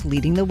innovators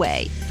leading the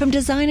way. From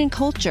design and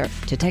culture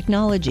to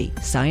technology,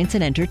 science,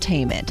 and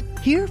entertainment.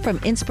 Hear from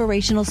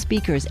inspirational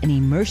speakers and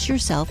immerse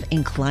yourself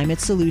in climate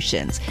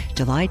solutions.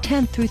 July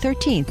 10th through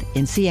 13th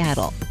in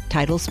Seattle.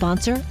 Title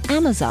sponsor,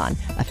 Amazon.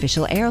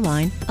 Official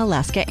airline,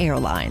 Alaska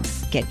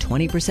Airlines. Get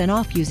 20%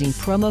 off using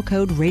promo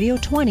code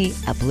radio20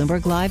 at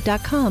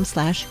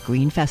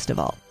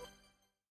bloomberglive.com/greenfestival.